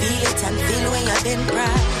 Feel it and feel when you've been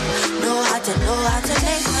cried. Know how to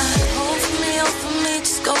make mine. Hold for me,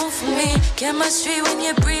 just go for me. Chemistry when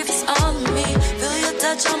you breathe, it's all of me. Feel your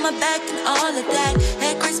touch on my back and all of that.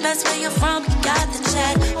 Hey, Christmas, where you're from, you got the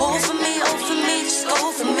chat. Hold for me, just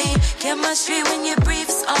go for me. Chemistry when you breathe,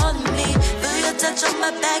 it's all of me. Feel your touch on my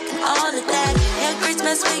back and all of that. Hey,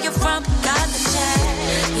 Christmas, where you're from, you got the chat.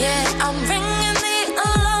 Yeah, I'm ringing the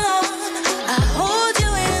alarm. I hold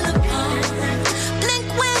you in the palm. Blink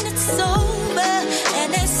when it's over, and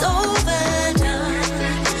it's overdone.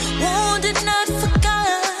 Wounded, not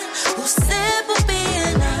forgotten. Who said we'll be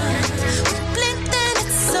enough? We blink, then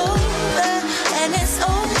it's over, and it's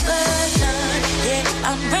overdone. Yeah,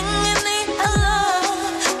 I'm ringing the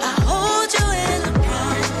alarm. I hold you in the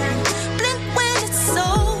palm. Blink when it's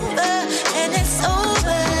over, and it's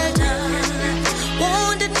overdone.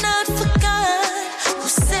 Wounded, not forgotten. Who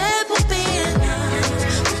said we'll be enough?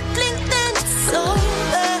 We blink, then it's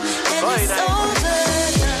over, and it's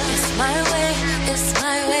overdone. It's my way, it's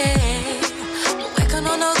my way. We can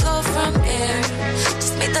all go from here.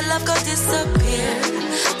 Just make the love go disappear.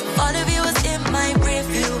 All of you is in my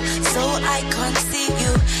review, so I can't see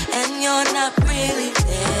you, and you're not really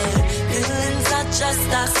there. Feelings are just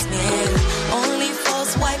a smear, only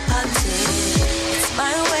false white panty. It's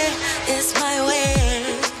my way, it's my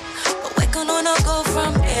way. But we can all go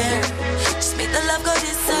from here. Just make the love go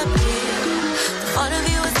disappear. All of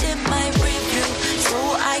you is in my review, so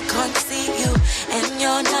I can't see you, and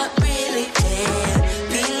you're not really there.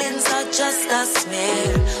 Feelings are just a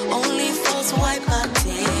smear, only false white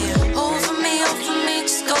panty. Over me,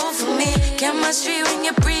 just go for me. Chemistry when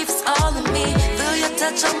you breathe, it's all of me. Feel your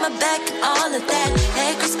touch on my back and all of that.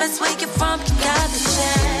 Hey, Christmas, where you from, you got the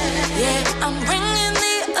chat. Yeah, I'm ringing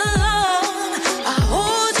the alarm. I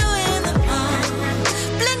hold you in the palm.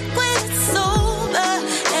 Blink when it's over,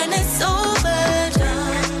 and it's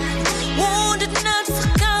overdone. Wounded, not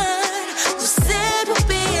forgotten. Who said we'll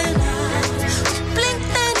be enough? We blink,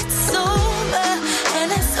 then it's over, and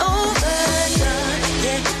it's overdone.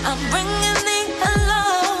 Yeah, I'm ringing the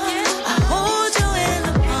alarm. I hold you in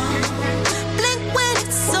the palm. Blink when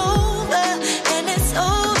it's over, and it's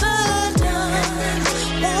overdone.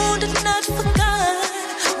 Wounded, not forgotten.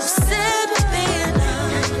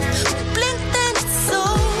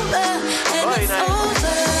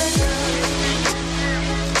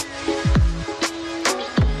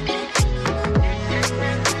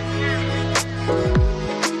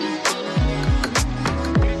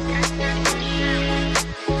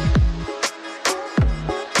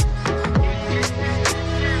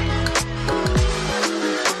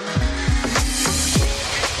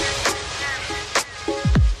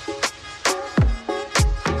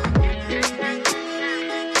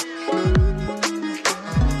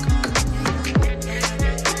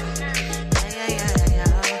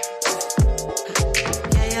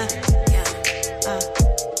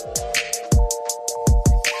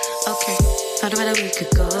 Talked about a week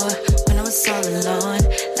ago when I was all alone.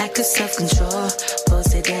 Lack of self-control,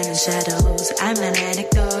 posted in the shadows. I'm an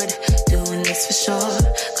anecdote, doing this for sure.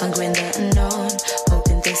 Conquering the unknown,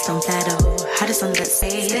 hoping this don't plateau. How does some that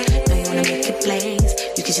say, no you wanna make it blaze?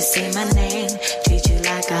 You can just say my name, treat you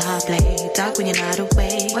like a hot blade. Dark when you're not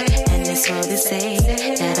awake, and it's all they say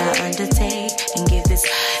that I undertake. And give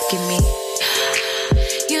me.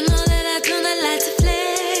 You know that I do not like to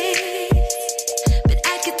play, but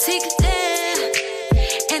I could take it there.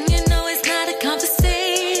 And you know it's not a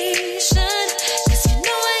conversation, 'cause you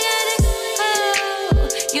know I got it. Oh,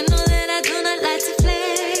 you know that I do not like to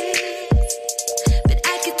play, but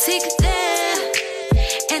I could take it there.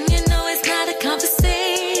 And you know it's not a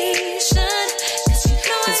conversation, 'cause you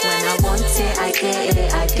know 'cause when I want it, I get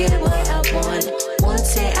it, I get what I want.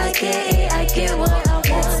 Want it, I get it, I get what I want. I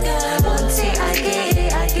want it, I get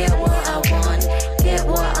it, I get what I want. Get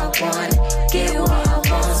what I want, get what I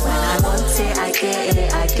want. When I want it, I get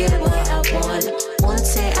it, I get what I want. Want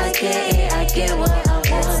it, I get it, I get what I want. I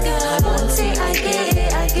want it, I get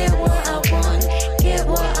it, I get what I want. Get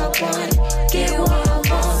what I want, get what I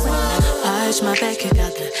want. Arch my back, you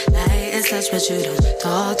got the lightest touch, but you don't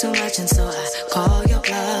talk too much, and so I call your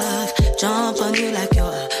bluff. Jump on you like you're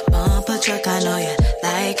a bumper truck. I know you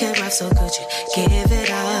like it rough, so could you give it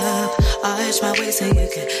up? Arch my waist so you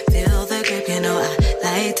can feel the grip. You know I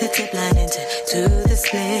like to tip line into the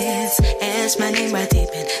splits. Etch my name right deep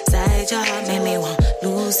inside your heart. Make me want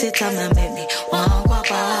lose it, time to make me want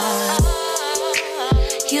guap up.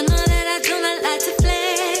 You know that I do not like to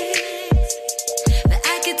play, but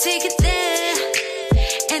I can take it there.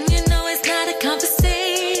 And you know it's not a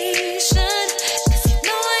conversation, 'cause you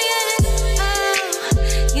know I get it. Oh,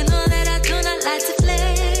 you know that I do not like to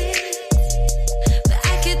play, but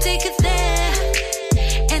I can take it there.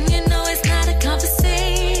 And you know it's not a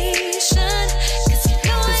conversation, 'cause you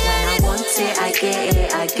know 'cause when I want it, I get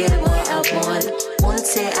it, I get what I want.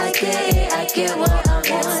 Want it, I get it, I get what I want. I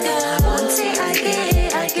want it, I get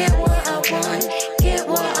it, I get what I want. Get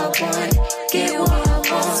what I want, get what I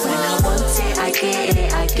want. When I want it, I get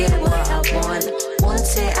it, I get what I want.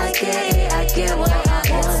 Want it, I get it, I get what I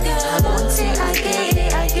want. I want it, I get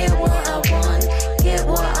it, I get what I want. Get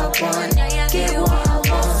what I want, get what I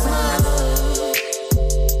want.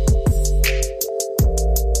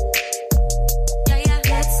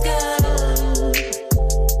 Let's go.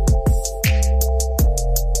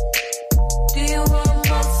 Do you want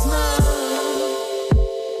more smoke?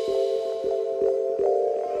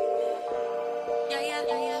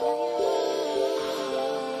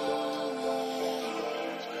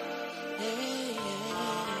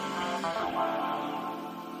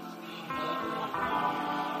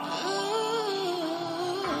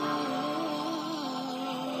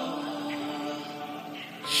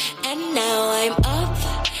 And now I'm up,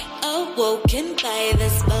 awoken by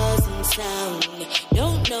this buzzing sound.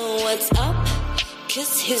 Don't know what's up,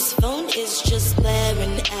 'cause his phone is just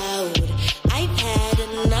blaring out. I've had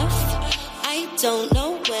enough, I don't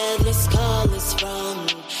know where this call is from.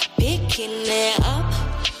 Picking it up,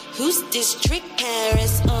 who's this trick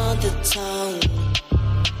Paris on the tongue?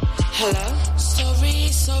 Hello? Sorry,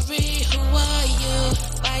 who are you?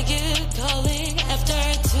 Why you calling after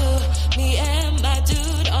 2? Me and my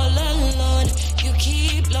dude all alone. You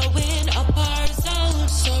keep blowing up our zone.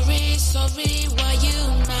 Sorry, why you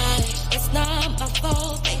mad? It's not my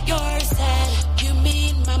fault that you're sad. You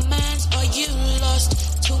mean my man's or you lost?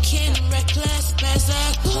 Talking reckless as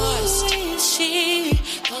a cost. Who is she?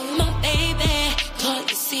 Call my baby. Can't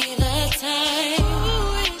you see the time?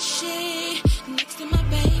 Who is she? Next to my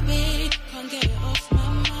baby. Can't get it off my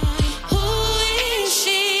mind. Who is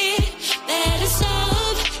she? Better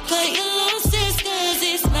stop. Cut your losses 'cause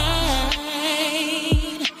it's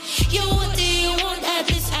mine. Yo, what do you want at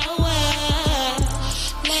this hour?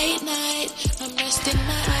 Late night, I'm resting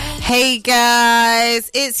my eyes. Hey guys,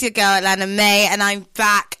 it's your girl Atlanta Mae, and I'm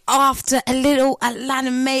back after a little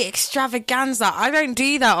Atlanta Mae extravaganza. I don't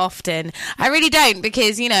do that often. I really don't,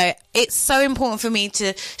 because, you know, it's so important for me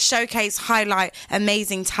to showcase, highlight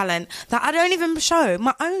amazing talent that I don't even show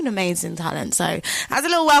my own amazing talent. So as a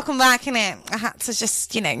little welcome back, innit, I had to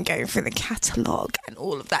just, you know, go through the catalogue and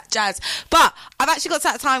all of that jazz. But I've actually got to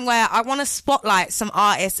that time where I want to spotlight some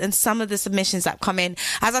artists and some of the submissions that come in.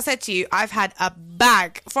 As I said to you, I've had a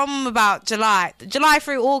bag from about July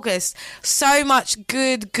through August. So much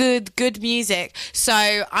good good music. So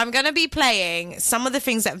I'm going to be playing some of the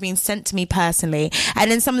things that have been sent to me personally, and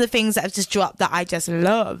then some of the things that have just dropped that I just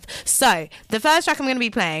love. So the first track I'm going to be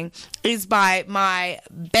playing is by my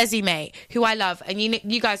Bezzy mate, who I love. And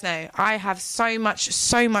you guys know I have so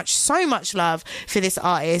much love for this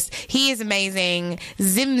artist. He is amazing.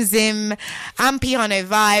 Zim and piano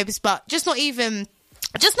vibes, but just not even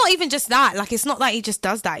just that. Like, it's not that he just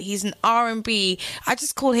does that. He's an R&B. I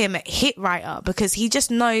just call him a hit writer because he just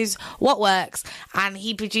knows what works, and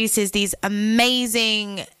he produces these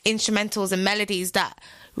amazing instrumentals and melodies that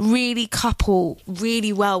really couple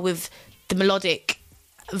really well with the melodic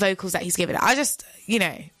vocals that he's given. I just, he's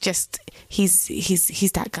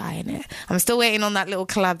that guy, in it. I'm still waiting on that little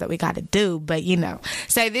collab that we got to do, but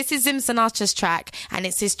So this is Zim Sinatra's track, and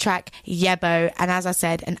it's his track Yebo, and as I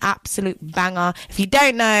said, an absolute banger. If you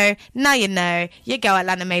don't know, now you know. Your girl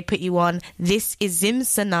Atlanta May put you on. This is Zim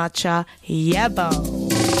Sinatra, Yebo.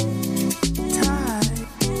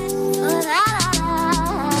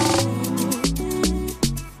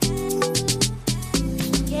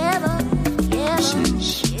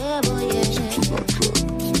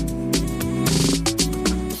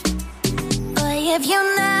 If you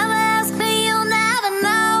never ask me, you'll never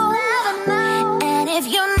know. And if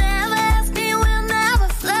you never ask me, we'll never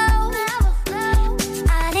flow.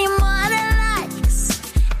 I need more than likes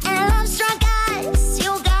and love struck eyes.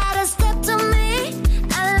 You gotta step to me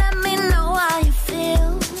and let me know how you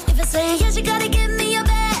feel. If I say yes, you gotta give me your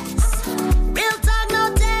best. Real talk,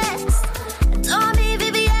 no text. Don't me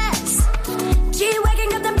VBS. G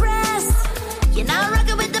waking up the breast. You're not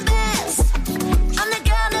rocking with the best. I'm the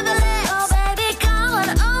girl never left.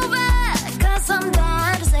 I'm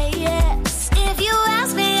down to say yes. If you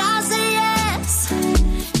ask me, I'll say yes.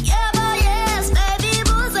 Yeah, boy, yes, baby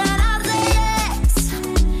booze, and I'll say yes.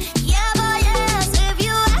 Yeah, boy, yes. If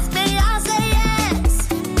you ask me, I'll say yes.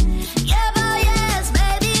 Yeah, boy, yes,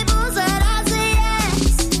 baby booze, and I'll say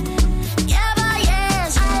yes. Yeah, boy,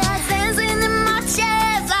 yes. I got dancing in my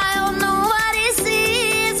chest. I don't know what he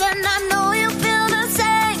sees, and I know you feel the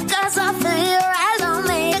same, 'cause I feel your eyes on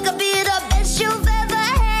me. It could be the best you've ever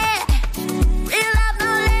had. Real love,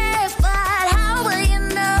 no life, but how will you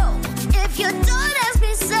know if you don't ask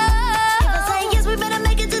me so? If I say yes, we better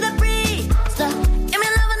make it to the breeze. So, give me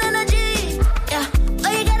love and energy, yeah.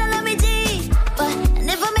 Oh, you gotta let me deep, but and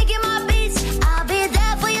if I'm making my beats, I'll be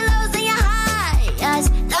there for your lows and your highs.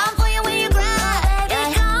 Down for you when you cry.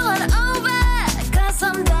 Baby, come on over, 'cause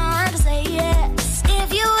I'm down to say yes.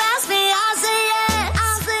 If you ask me, I'll say yes.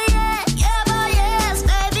 I'll say yes. Yeah, boy, yes,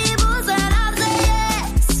 baby booze, and I'll say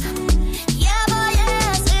yes. Yeah, boy,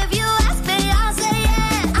 yes. If you ask me, I'll say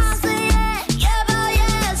yes. I'll say yes. Yeah, boy,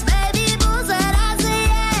 yes. Baby booze, and I'll say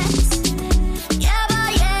yes. Yeah,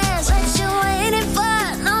 boy, yes. What you waiting for?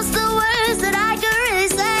 Knows the words that I could really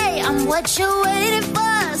say. I'm what you're waiting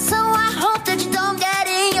for, so I hope that you don't get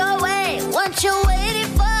in your way. What you're waiting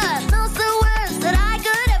for? Knows the words that I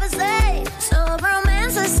could ever say. So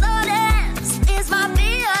romance and slow dance. This might be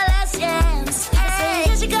your last chance. Hey,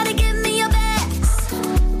 yes, you gotta give me your best.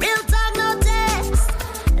 Real talk, no text.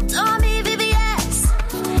 Don't me VBS.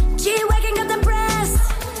 G waking up the breast.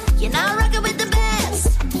 You're not rocking with the best.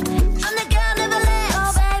 I'm the girl never left.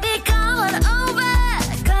 Oh, baby, come on over,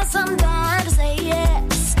 'cause I'm down to say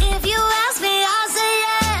yes. If you ask me, I'll say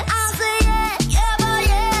yes. I'll say yes. Yeah, boy,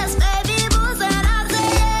 yes, baby booze, and I'll say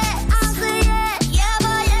yes. I'll say yes. Yeah,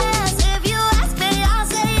 boy, yes. If you ask me, I'll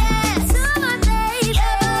say yes. To my baby.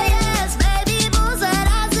 Yeah, boy, yes, baby booze, and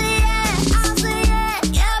I'll say yes. I'll say yes.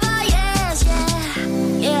 Yeah, boy, yes, yeah.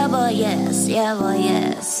 Yeah, boy, yes. Yeah, boy,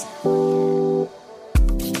 yes.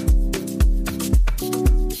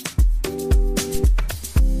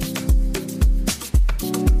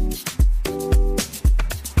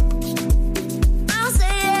 I'll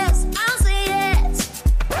say yes. I'll say yes.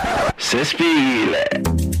 Se spile.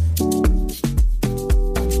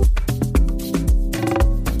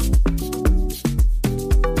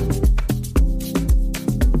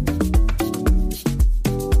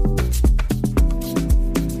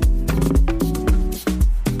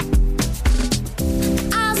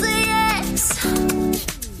 I'll say yes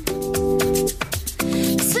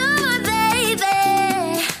to my baby.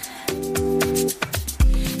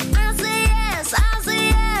 I'll say yes. I'll say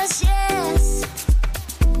yes, yes.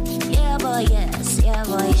 Yeah, boy, yes. Yeah,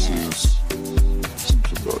 boy, yes.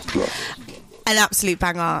 An absolute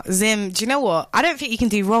banger. Zim, do you know what? I don't think you can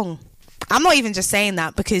do wrong. I'm not even just saying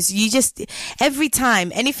that because you just, every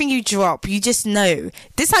time, anything you drop, you just know.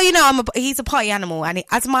 This is how you know he's a party animal. And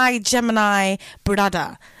as my Gemini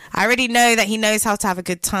brother, I already know that he knows how to have a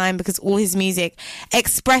good time because all his music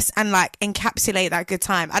express and like encapsulate that good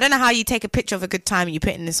time. I don't know how you take a picture of a good time and you put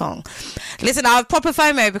it in the song. Listen, I have proper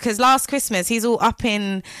FOMO because last Christmas he's all up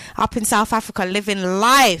in South Africa living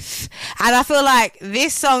life, and I feel like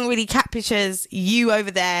this song really captures you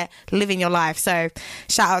over there living your life. So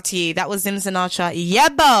shout out to you. That was Zim Sinatra. Yeah,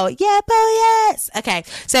 bo, yes. Okay,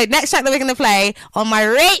 so next track that we're gonna play on my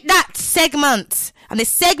Rate That segment. And this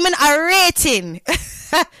segment are rating.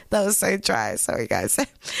 That was so dry. Sorry, guys.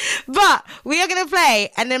 But we are going to play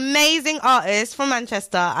an amazing artist from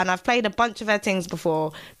Manchester. And I've played a bunch of her things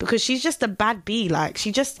before because she's just a bad bee. Like, she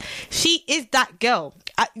is that girl.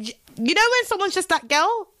 You know when someone's just that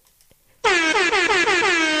girl?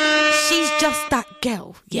 She's just that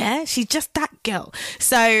girl. Yeah, she's just that girl.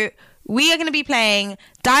 So we are going to be playing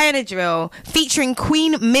Diana Drill featuring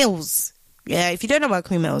Queen Mills. Yeah, if you don't know about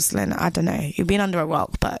Queen Mills, then I don't know. You've been under a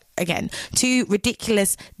rock. But again, two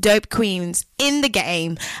ridiculous, dope queens in the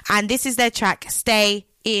game. And this is their track, Stay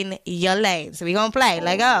in Your Lane. So we're going to play.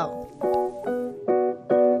 Let go.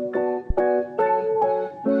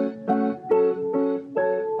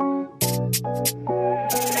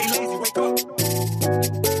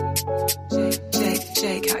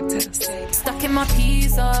 Stuck in my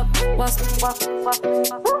peas up. I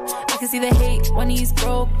can see the hate when he's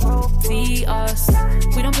broke. See us.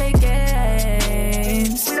 We don't play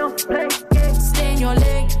games. Stay in your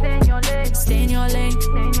lane. Stay in your lane.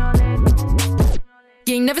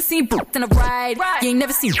 You ain't never seen boots in a ride. You ain't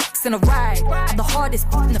never seen boots in a ride. I'm the hardest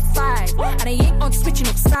in the fight. And I ain't on switching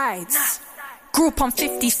up sides. Grew up on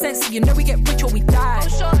 50 cents, so you know we get rich or we die.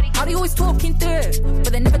 How they always talking dirt,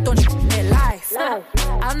 but they never done shit in their life. I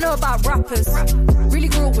don't know about rappers, really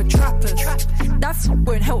grew up with trappers. That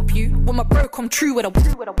won't help you when my bro come true with a.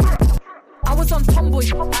 I was on tomboy,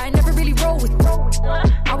 I never really roll with.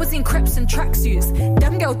 I was in crepes and tracksuits,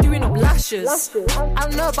 them girl doing up lashes. I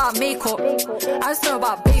don't know about makeup, I just know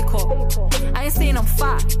about bake up. I ain't saying I'm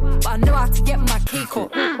fat, but I know how to get my cake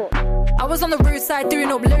up. I was on the roadside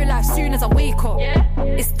doing up low life soon as I wake up.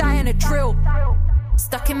 It's Diana Drill.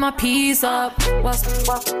 Stuck in my peas up. I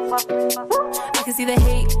can see the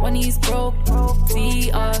hate when he's broke.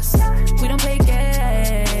 See us. We don't play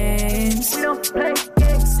games.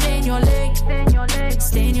 Stay in your lane.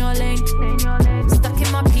 Stay in your lane. Stuck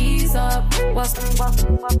in my peas up. I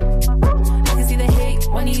can see the hate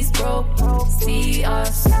when he's broke. See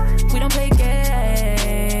us. We don't play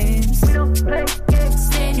games.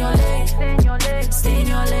 Stay in your lane. Stay in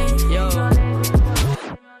your lane. Yo.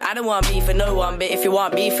 I don't want beef for no one, but if you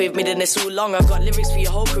want beef with me, then it's all long. I've got lyrics for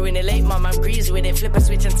your whole crew in the late, mum. I'm greasy with it. Flip a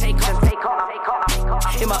switch and take off.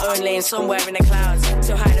 In my own lane, somewhere in the clouds.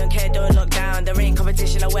 So I don't care, don't look down. There ain't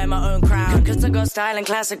competition, I wear my own crown. Cause I got style and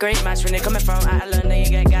class, a great match. When you're coming from out of London, you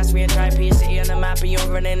get gas. We try P City on the map, and you're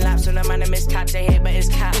running laps. When a man miscapped, they hate, but it's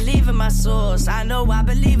cap. Believe in my source, I know I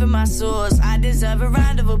believe in my source. I deserve a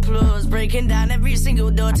round of applause. Breaking down every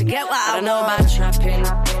single door to get what I don't know about trapping,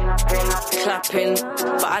 clapping,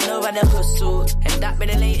 but I know about the hustle, and that be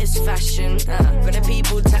the latest fashion. Got the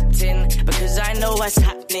people tapped in, because I know what's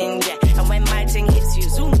happening, yeah. And when my thing hits you,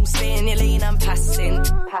 zoom, stay in your lane, I'm passing.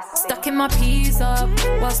 Stuck in my peas up.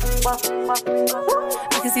 I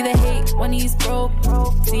can see the hate when he's broke.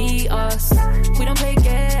 See us. We don't play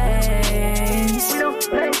games.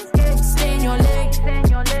 Stay in your lane.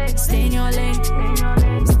 Stay in your lane.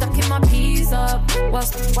 Stuck in my peas up. I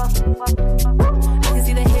can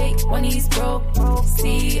see the hate when he's broke.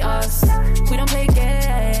 See us. We don't play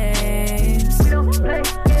games.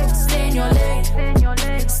 Stay in your lane.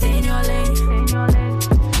 Stay in your lane.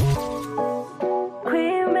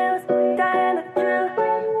 Queen Mills, Diana Drill,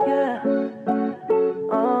 yeah.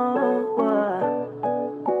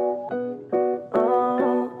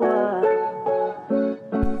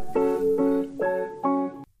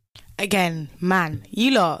 Again, man,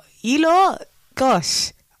 you lot,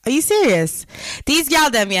 gosh, are you serious? These gal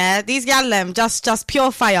them, yeah, just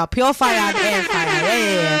pure fire and air fire,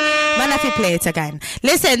 yeah. Man, if you play it again.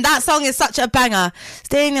 Listen, that song is such a banger.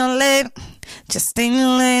 Stay in your lane, just stay in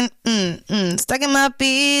your lane. Stuck in my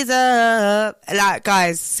peas up. Like,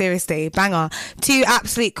 guys, seriously, banger. Two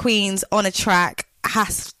absolute queens on a track.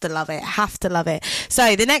 Have to love it.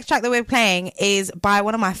 So the next track that we're playing is by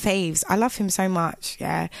one of my faves. I love him so much.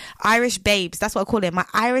 Yeah, Irish Babes, that's what I call him, my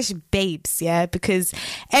Irish Babes. Yeah, because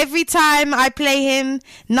every time I play him,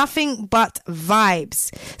 nothing but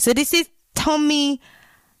vibes. So this is Tommy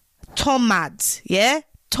Tomad. Yeah,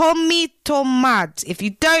 Tommy Tomad. If you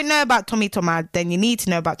don't know about Tommy Tomad, then you need to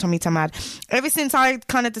know about Tommy Tomad. Ever since I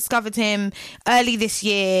kind of discovered him early this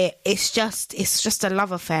year, it's just a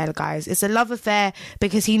love affair, guys. It's a love affair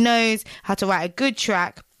because he knows how to write a good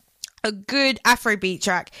track, a good Afrobeat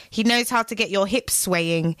track. He knows how to get your hips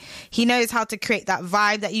swaying. He knows how to create that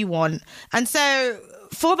vibe that you want. And so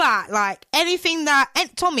for that, like anything that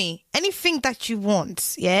you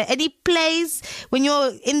want, yeah, any plays when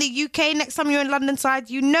you're in the UK, next time you're in London side,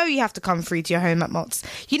 you know you have to come through to your home at Mott's.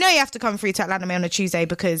 You know you have to come through to Atlanta Mae Ona Tuesday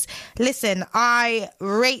because, listen, I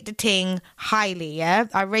rate the ting highly, yeah?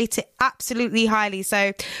 I rate it absolutely highly.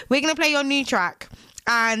 So we're going to play your new track.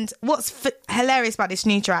 And what's hilarious about this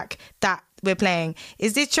new track that we're playing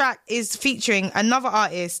is this track is featuring another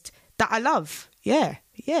artist that I love. Yeah.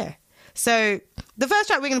 So the first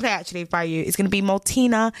track we're going to play actually by you is going to be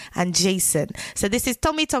Maltina and Jason. So this is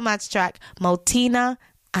Tommy Tomad's track, Maltina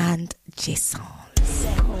and Jason.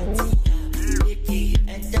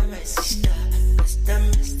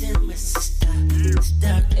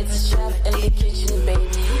 It's a chef in the kitchen, baby.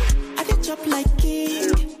 I get chop like king.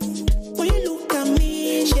 When you look at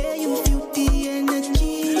me, yeah, you feel the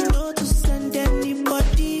energy. Not to send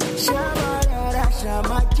anybody.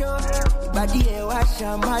 Body wash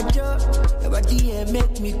my job. Your body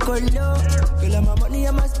make me go low. Girl, all my money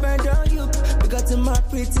I must spend on you. Because to my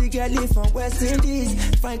pretty girl from West Indies.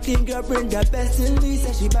 Fine clean girl bring the best in me.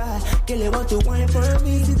 Say she bad. Girl, you want to wine for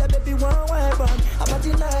me. See that baby one wine for me. I'm about to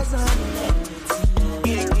nice on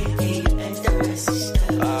me. And the rest is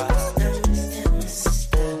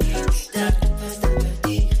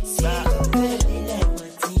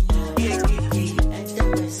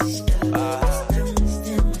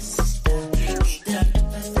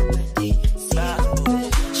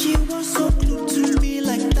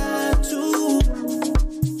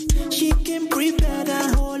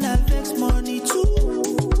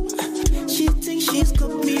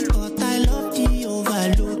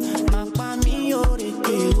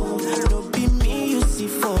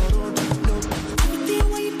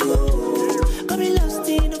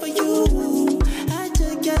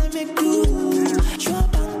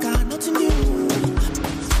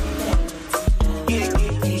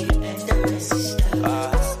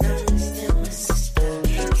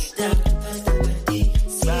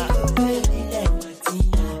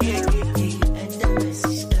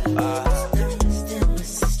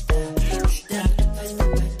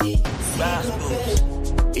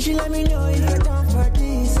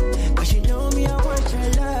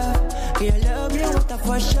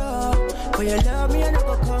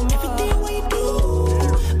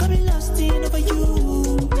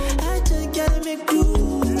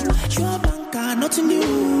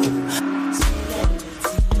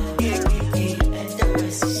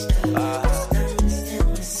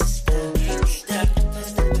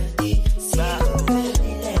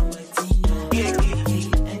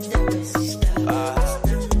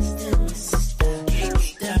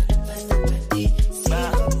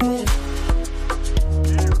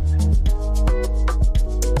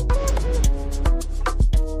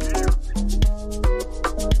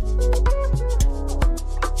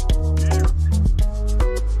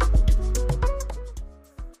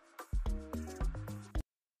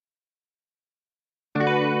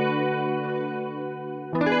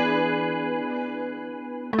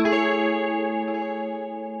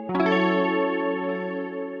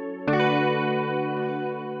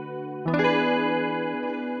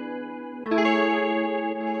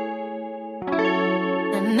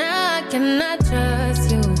cannot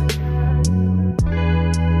trust you,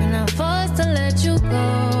 and I'm forced to let you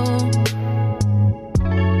go.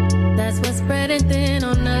 That's what's spreading thin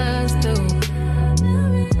on us too.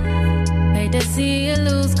 Hate to see you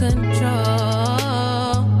lose control.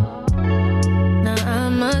 Now I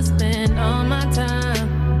must spend all my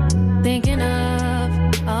time thinking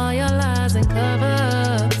of all your lies and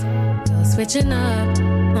cover-ups. You're switching up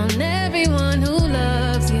on everyone who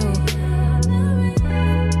loves you.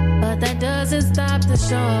 That doesn't stop the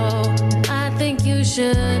show. I think you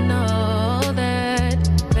should know that,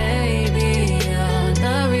 baby, you're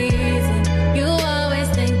the reason. You always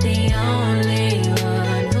think the only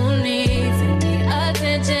one who needs any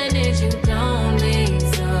attention is you. Don't be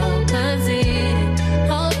so conceited.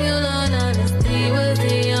 Hope you learn honesty was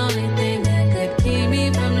the only thing that could keep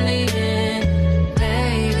me from leaving.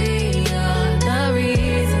 Baby, you're the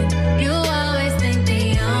reason. You always think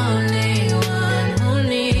the only one who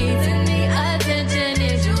needs attention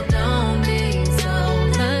is you. Don't be so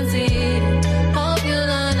conceited. Hope you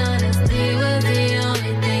learn honesty was the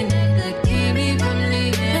only thing that could keep me from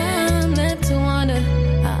leaving. I'm meant to wonder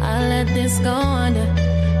how I let this go under.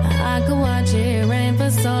 How I could watch it rain for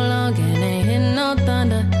so long and ain't hit no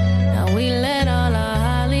thunder. Now we let all our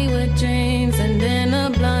Hollywood dreams and then a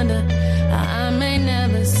blunder. I may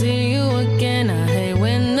never see you again. I hate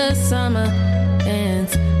when the summer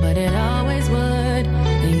ends, but it always would.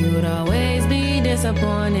 And you'd always be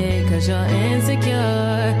disappointed, cause you're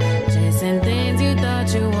insecure. Chasing things you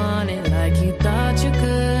thought you wanted, like you thought you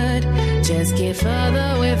could. Just get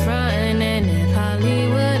further with frontin', and if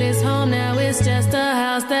Hollywood is home, now it's just a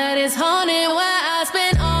house that is haunted, where I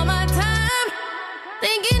spend all my time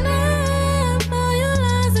thinking of all your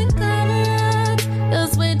lies and cover-ups. You're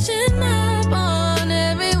switching up on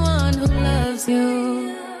everyone who loves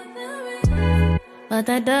you, but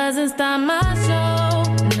that doesn't stop my show.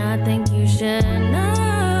 And I think you should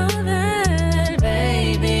know that,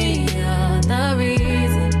 baby, you're the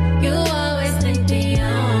reason. You always think the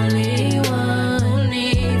only one who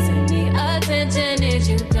needs any attention is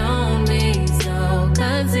you. Don't be so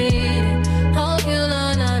conceited. Hope you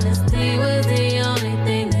learn honesty was the only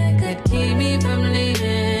thing that could keep me from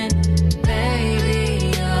leaving.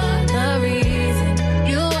 Baby, you're the reason.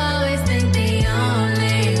 You always think the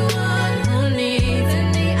only one who needs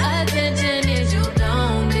any attention is you.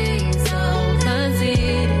 Don't be so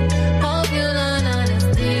conceited. Hope you learn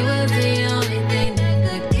honesty was the only thing that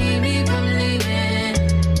could keep me from leaving.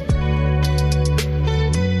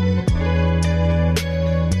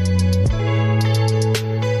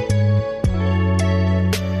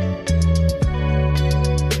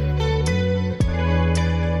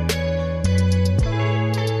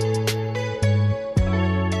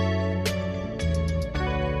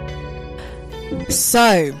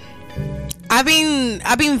 So, I've been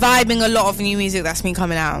vibing a lot of new music that's been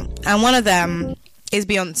coming out, and one of them is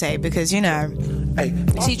Beyonce, because you know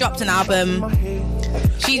she dropped an album.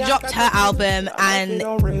 She dropped her album, and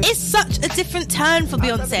it's such a different turn for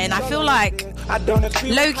Beyonce, and I feel like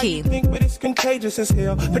low-key,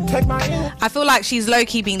 I feel like she's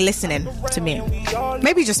low-key been listening to me.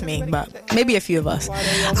 Maybe just me, but maybe a few of us.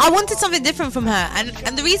 I wanted something different from her,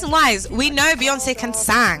 and the reason why is we know Beyonce can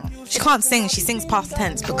sing. She can't sing, she sings past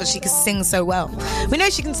tense because she can sing so well. We know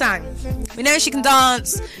she can sing, we know she can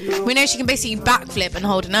dance, we know she can basically backflip and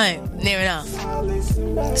hold a note near enough.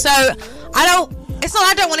 So it's not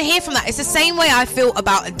I don't want to hear from that. It's the same way I feel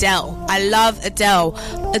about Adele. I love Adele.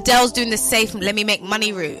 Adele's doing the safe let me make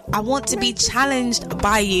money route. I want to be challenged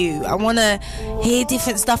by you. I want to hear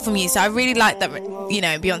different stuff from you. So I really like that, you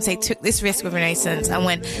know, Beyonce took this risk with Renaissance and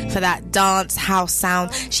went for that dance house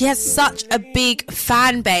sound. She has such a big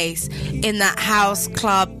fan base in that house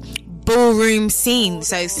club ballroom scene,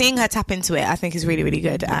 so seeing her tap into it I think is really, really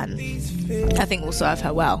good, and I think will serve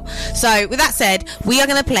her well. So with that said, we are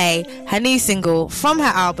going to play her new single from her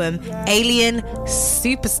album Alien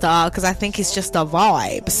Superstar, because I think it's just a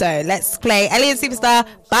vibe. So let's play Alien Superstar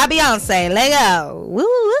by Beyonce. Let go. Woo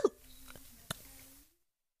woo.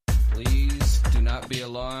 Please do not be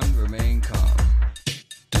alarmed, remain calm.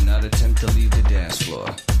 Do not attempt to leave the dance floor.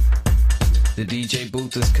 The DJ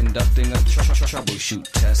booth is conducting a troubleshoot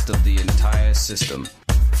test of the entire system.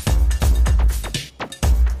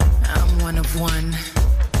 I'm one of one.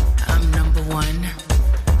 I'm number one.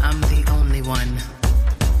 I'm the only one.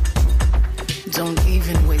 Don't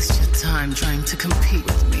even waste your time trying to compete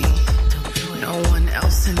with me. No one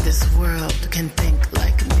else in this world can think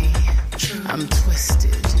like me. I'm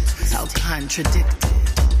twisted, how contradicted.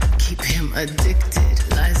 Keep him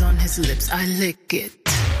addicted. Lies on his lips, I lick it.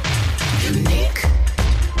 Unique.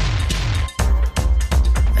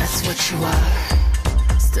 That's what you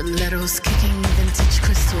are. Stilettos kicking vintage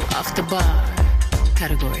crystal off the bar.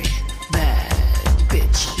 Category, bad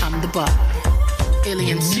bitch, I'm the bar.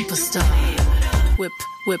 Alien superstar. Whip,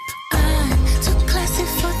 whip. I'm too classy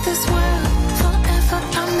for this world. Forever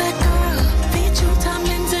I'm that girl. Feed you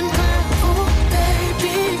diamonds and pearls. Oh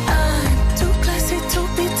baby, I'm too classy to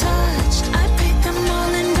be touched. I paid them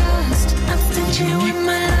all in dust. I'm stingy with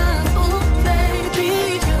my love.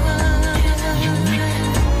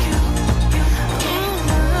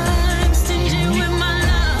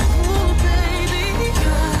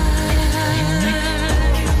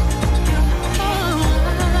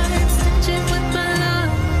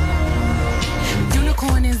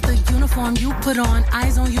 You put on,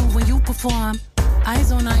 eyes on you when you perform.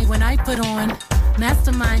 Eyes on I when I put on.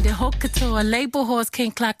 Mastermind and haute couture. Label horse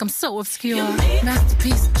can't clock, I'm so obscure.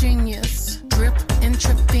 Masterpiece genius. Drip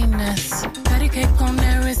intravenous. Patty cake on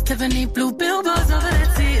there is Tiffany blue billboards over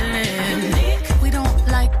that ceiling. We don't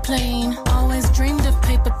like plain. Always dreamed of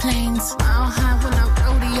paper planes. Mile high when I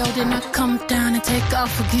rodeo, then I come down and take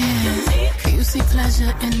off again. You see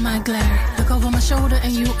pleasure in my glare. Look over my shoulder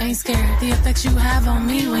and you ain't scared. The effects you have on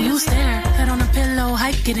me when you stare. Head on a pillow,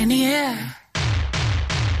 hike Take it in the air.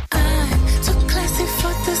 I'm too classy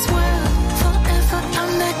for this world. Forever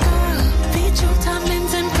I'm that girl. Beat you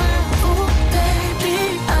diamonds and pearls. Oh baby,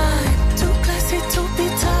 I'm too classy to be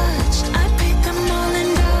touched. I paint them all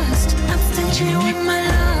in dust. I'm stingy with my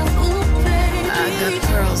love. Oh baby, I got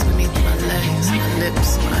pearls beneath my legs, my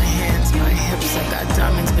lips, my hands, my hips. I got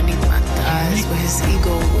diamonds beneath my thighs, where his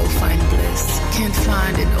ego will find bliss. Can't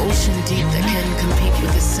find an ocean deep that can compete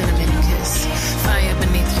with a cinnamon kiss. Fire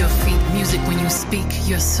beneath your feet, music when you speak.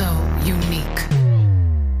 You're so unique.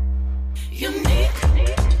 Unique.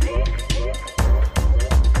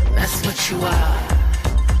 That's what you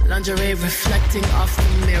are. Lingerie reflecting off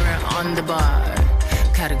the mirror on the bar.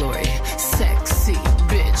 Category, sexy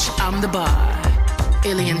bitch, I'm the bar.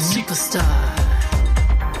 Alien superstar.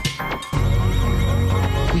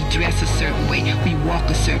 We dress a certain way, we walk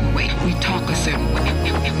a certain way, we talk a certain way,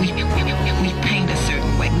 we paint a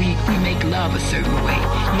certain way, we make love a certain way.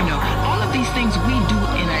 You know, all of these things we do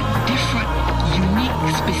in a different,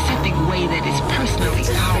 unique, specific way that is personally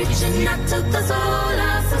ours. Reaching out to the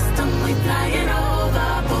solar system, we flying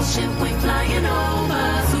over. Bullshit, we flying over.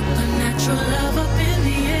 Supernatural love up in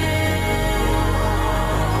the air.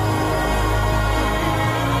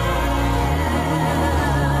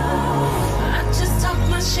 I just talk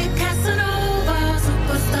my shit, Casanova.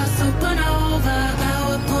 Superstar, supernova.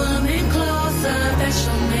 Power, pull him in closer. That's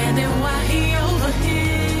your man, then why he over here?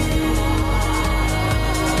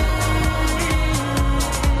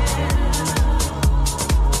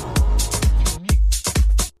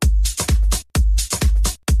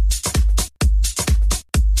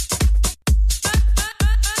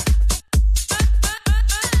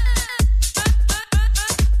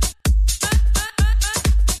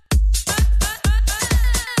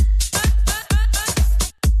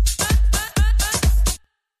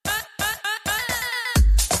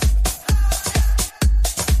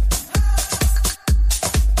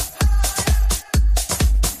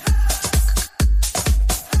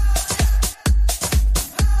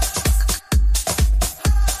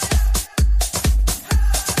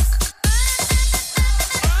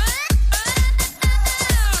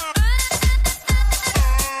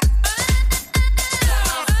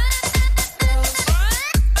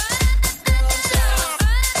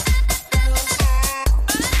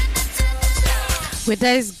 With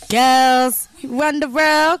those girls who run the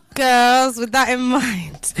world, girls, with that in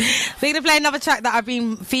mind, we're going to play another track that I've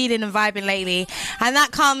been feeling and vibing lately, and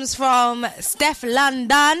that comes from Steph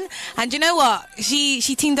London. And you know what? She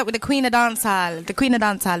teamed up with the Queen of Dancehall,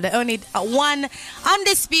 the only one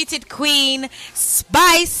undisputed queen,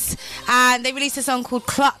 Spice, and they released a song called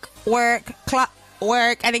Clockwork,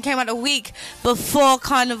 and it came out a week before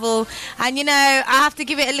Carnival. And you know, I have to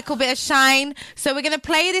give it a little bit of shine, so we're gonna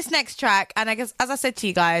play this next track. And I guess, as I said to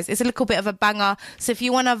you guys, it's a little bit of a banger, so if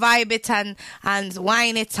you want to vibe it and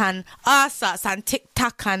whine it and ass and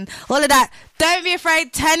tick-tock and all of that, don't be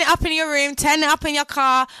afraid. Turn it up in your room, turn it up in your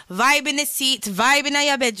car, vibe in the seat, vibe in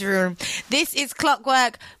your bedroom. This is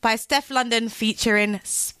Clockwork by Steph London featuring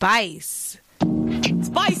Spice.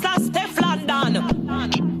 Spice and Steph London.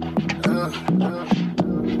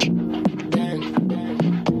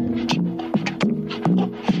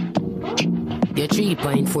 You're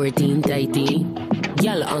 3.14 tighty.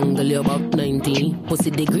 Y'all angle you about 90. Pussy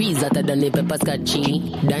degrees hotter than the pepper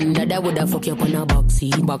scotchy. Dan dada woulda fuck you up on a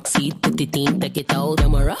backseat. Put it in, take it out.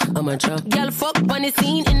 Camera, amateur. Y'all fuck on the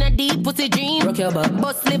scene in a deep pussy dream. Rock your back.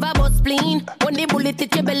 Bust liver, bust spleen. When the bullet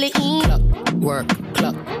hit your belly in. Clock, work,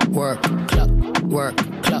 clock, work, clock, work,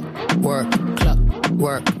 clock, work, clock,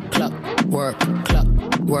 work, clock,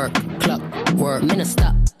 work, clock, work. Me no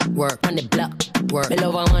stop, work on the block, work. Me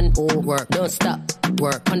love a man who work, don't stop,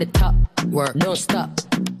 work on the top, work, don't stop.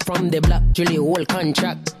 From the block, Julie whole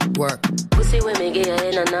contract, work. Pussy when me get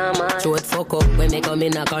in a normal. Show it fuck up when me come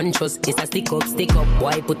in a conscious. It's a stick up.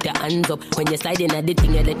 Why put your hands up? When you slide in a the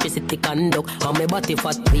thing, electricity conduct. On me body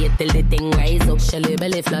fat, wait till the thing rise up. Shelly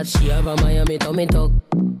belly flat, she have a Miami tummy tuck.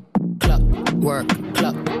 Clock, work,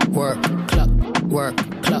 clock, work, clock, work,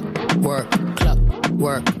 clock, work, clock,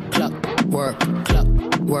 work, clock, work, clock,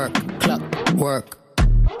 work, clock, work.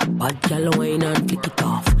 Bad gal wine and flick it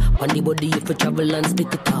off. On the body if you travel and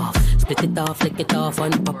split it off. Split it off, lick it off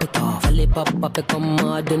and pop it off. Lip pop it come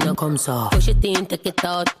hard, do not come soft. Push it in, take it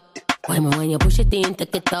out. Why me when you push it in,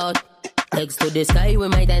 take it out. Legs to the sky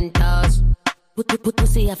with my 10 toes. Put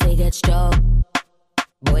pussy if I get strong.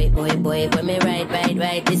 Boy, when me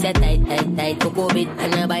ride. This a tight. Cocoa bit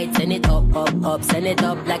and a bite. Send it up. Send it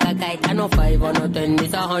up like a kite. I know 5 or no 10,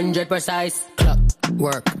 it's 100 precise. Clock,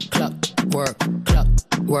 work, clock, work, clock,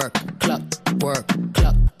 work, clock, work,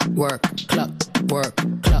 clock, work, clock, work,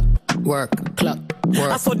 clock, work, clock,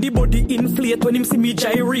 I saw the body inflate when him see me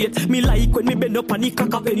gyrate. Me like when me bend up and he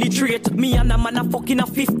cock up penetrate. Me and a man a fucking a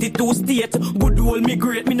 52 state. Good old me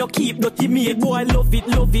great, me no keep dirty mate. Boy, I love it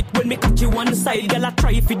when me catch you one side. Girl I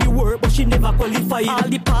try for the work, but she never qualified. All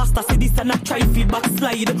the pastors say this and I try for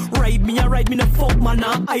backslide. Ride me no fuck man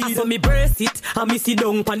I hide. So me brace it, and me sit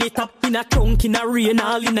down pan the top. In a trunk, in a rain,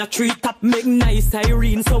 all in a tree top. Make nice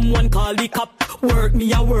Irene, someone call the cop. Work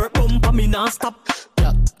me a work, bump and me nah stop.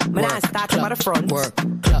 Man, I start from the front. Work,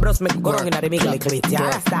 club, bros make go wrong in the middle little bit. You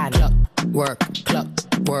understand? Work, club,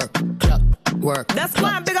 work. That's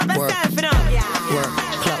why I'm big up myself, you know. Work,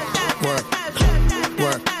 club.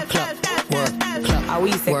 I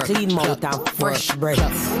we say clean mouth and fresh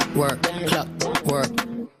breath. Work.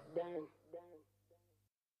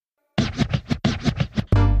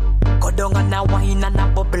 Go down and a wine and a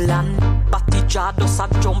bubble and Batty jar does a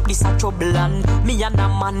jump, this a trouble and me and a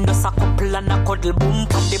man does a couple and a cuddle boom.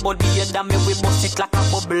 Pan the body head and me we bust it like a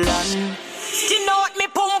bubble and skin out me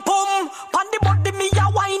pum pum. Pan the body me a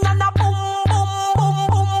wine and a boom boom boom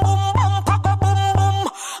boom boom boom papa boom boom.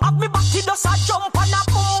 Have me batty does a jump and a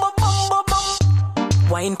boom boom boom boom boom.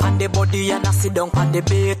 Wine pan the body and a sit down pan the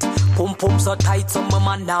bait. Pum pum so tight so my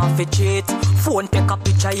man now fi cheat. Phone take a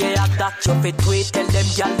picture, yeah, that you fit tweet. Tell them,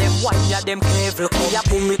 y'all, them wine, yeah, them clever. Me a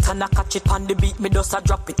boom it and a catch it on the beat, me just a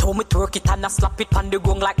drop it. How me twerk it and a slap it on the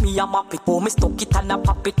gong like me a map it. How me stuck it and a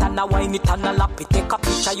pop it and a wine it and a lap it. Take a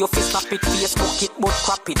picture, you fi snap it, Facebook it, but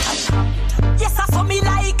crap it. Yes, I saw me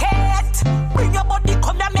like it. Bring your body,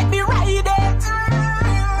 come and make me ride it.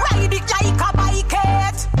 Ride it like a bike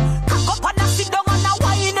it. Cock up and a sit down and a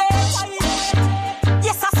wine it.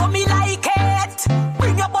 Yes, I saw me like it.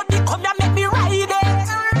 Bring your body, come and make me ride it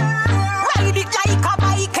like a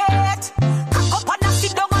bike it. Cock up and a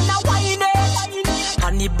sit down and a wine it.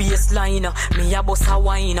 On the baseline, me a bust a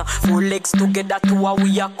wine. Four legs together to a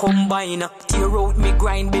we a combine. Tear out me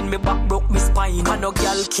grind, bend me back, broke me spine. And no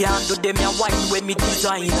girl can't do them a wine when me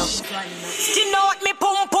design. Skin out me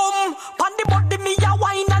pum pum. Pan the body me a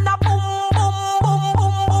wine and a boom boom boom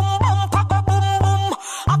boom boom boom papa boom boom.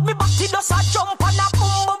 Have me body does a jump and a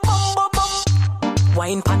boom boom boom boom boom.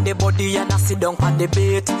 Wine pan the body and a sit down pan the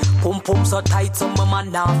bait. Pum pum so tight so my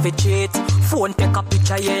man now fi cheat. Phone take a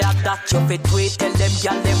picture, yeah, that you fi tweet. Tell them,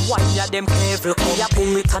 y'all, them wine, yeah, them clever. Me a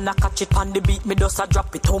boom it and a catch it on the beat, me just a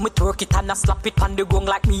drop it. How me twerk it and a slap it on the gong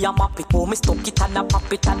like me a map it. How me stuck it and a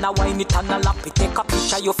pop it and a wine it and a lap it. Take a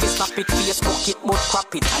picture, you fi snap it, Facebook it, but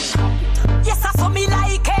crap it. Yes, I saw me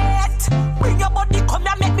like it. Bring your body, come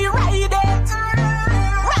and make me ride it.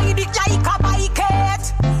 Ride it like a bike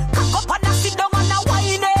it. Cock up and a sit down and a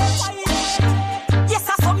wine it. Yes,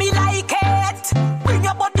 I saw me like it. Bring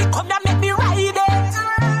your body, come and make me ride it.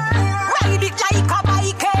 Ride it like a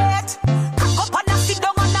bike it. Cock up and a sit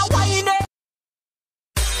down and a wine it.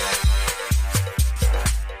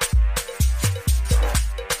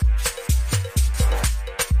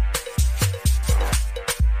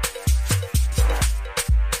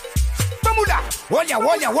 Olha,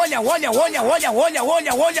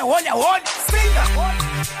 Singa.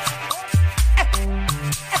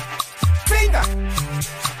 Singa.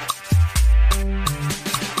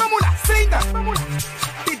 Vamos lá, singa.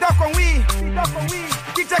 Tida com we.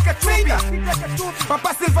 DJ Singa.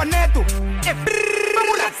 Papá Silva Neto.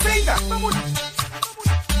 Vamos lá, singa. Vamos lá,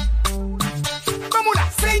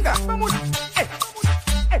 singa. Vamos lá,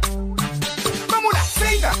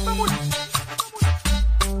 singa. Vamos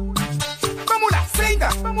lá, singa.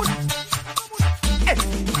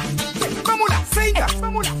 Vamos lá, singa.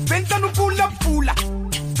 Venta no pula.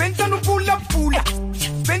 Venta no pula.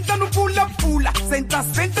 Venta no pula. Senta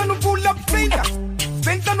no pula.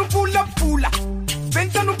 Venta no pula.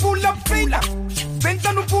 Venta no pula.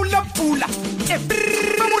 Venta no pula.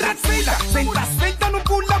 Vamos lá, singa. Sentas, venta no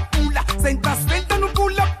pula. Sentas, venta no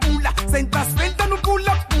pula. Sentas, venta no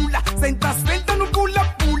pula. Sentas, venta no pula.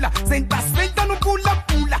 Sentas, venta no pula.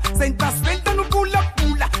 Sentas, venta no pula.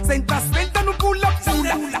 Sentas, venta no pula.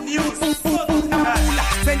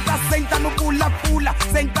 Senta no pula.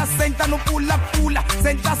 Senta no pula.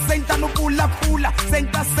 Senta no pula. Senta no pula.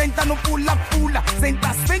 Sentas, venta no pula.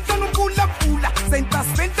 Sentas,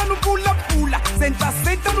 venta no pula. Sentas,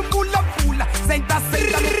 venta no pula. Sentas,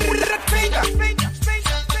 venta no pula.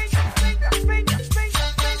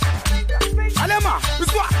 Alema,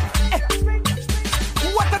 biswa.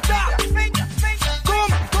 What the hell?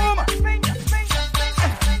 Toma.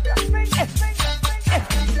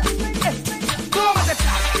 Toma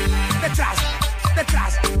detrás. Toma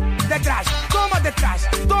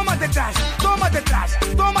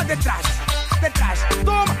detrás.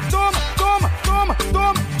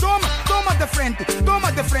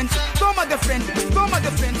 Toma de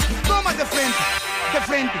frente. Toma de frente. de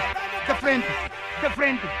frente, de frente, de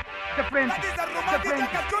frente, de frente, de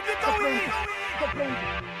frente, de frente.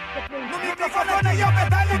 No microphone yo me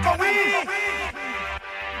dale con Wii.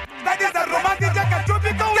 That is the romantic jacket to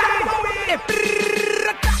be going.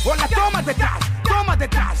 Hola, toma detrás, toma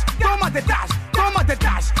detrás, toma detrás, toma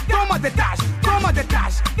detrás, toma detrás, toma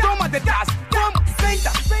detrás, toma detrás, toma,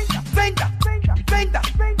 senta, senta, senta,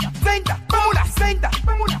 senta, vámonos, senta,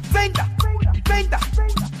 senta, senta,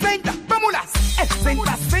 senta, vámonos.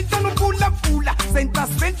 Senta, senta, no pula, pula, senta,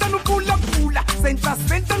 senta, no pula, pula, senta,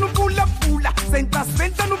 senta, no pula, pula, senta,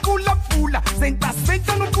 senta, no pula, pula, senta,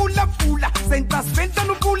 senta, no pula, pula, senta, senta,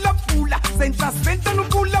 no pula, pula, senta, senta, no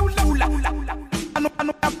pula, pula, no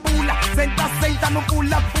pula, senta, senta, no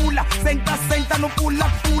pula, pula, senta, senta, no pula,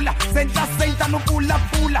 pula, senta, senta, no pula,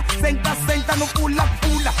 pula, senta, senta, no pula,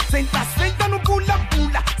 pula, senta, senta, no pula,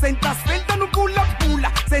 pula, senta, senta, no pula,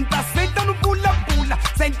 pula, senta, senta, no pula, pula,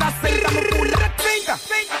 senta, senta, no pula, venga,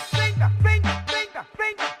 venga, venga, venga, venga,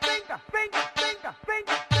 venga, venga, venga,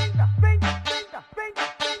 venga, venga,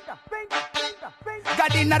 venga, venga, venga.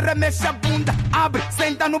 Gadina remesha bunda, abre,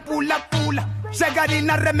 senta, no pula, pula.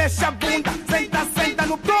 Chegarina remesha bunda, senta, senta,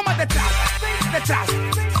 no toma detrás, detrás,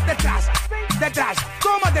 detrás, detrás,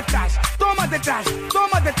 toma detrás, toma detrás,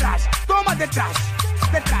 toma detrás, toma detrás,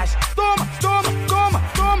 detrás, toma, toma, toma,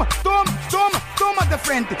 toma, toma, toma, toma de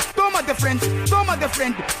frente, toma de frente, toma de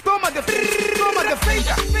frente, toma de frente, toma de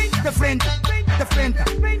frente, de frente, de frente,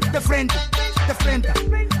 de frente, de frente,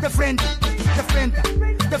 de frente, de frente,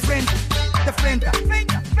 de frente, de frente,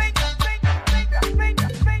 venga, venga, venga, venga,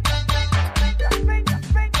 venga.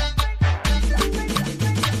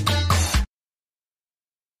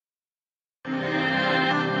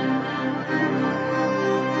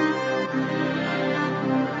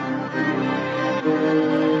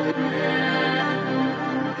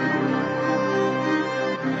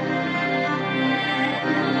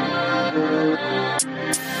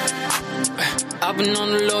 I've been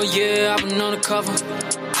on the low, yeah, I've been on the cover.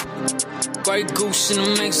 Great goose in the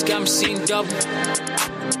mix, got me seeing double.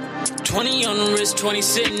 20 on the wrist, 20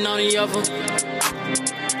 sitting on the other.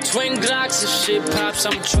 Twin Glocks, if shit pops,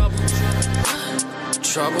 I'm in trouble.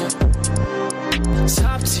 Trouble.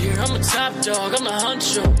 Top tier, I'm a top dog, I'm a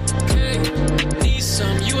huncho. Okay. Need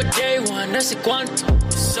some, you a day one, that's a quantum.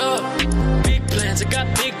 What's up? Big plans, I got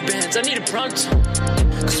big bands, I need a pronto.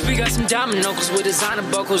 Cause we got some diamond knuckles with designer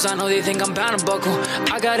buckles. I know they think I'm bound to buckle.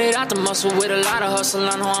 I got it out the muscle with a lot of hustle.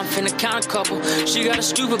 I know I'm finna count a couple. She got a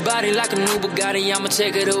stupid body like a new Bugatti. I'ma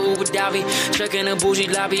take her to Uber Dhabi. Trekking a bougie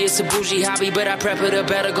lobby, it's a bougie hobby. But I prep her to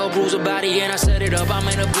better go bruise her body. And I set it up, I'm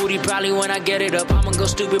in a booty probably when I get it up. I'ma go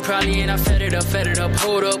stupid probably and I fed it up, fed it up.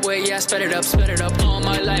 Hold up, wait, yeah, I sped it up. All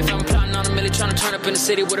my life I'm plotting on a milli, trying to turn up in the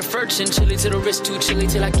city with a virgin. Chilly to the wrist, too chilly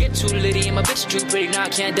till I get too litty. And my bitch too pretty, now I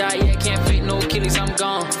can't die, yeah, can't fake no Achilles, I'm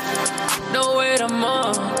gone. No wait, I'm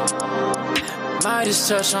on. Might just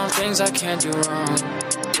touch on things I can't do wrong.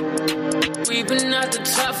 We've been at the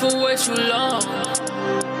top for way too long.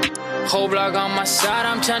 Whole block on my side,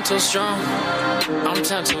 I'm 10 toes strong. I'm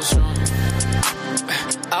 10 toes strong.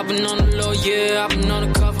 I've been on the low, yeah, I've been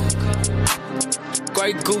on the cover.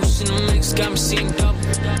 Great goose in the mix, got me seeing double.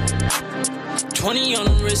 20 on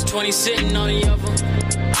the wrist, 20 sitting on the other.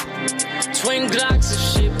 Twin Glocks, if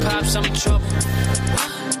shit pops, I'm in trouble.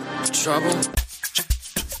 Trouble.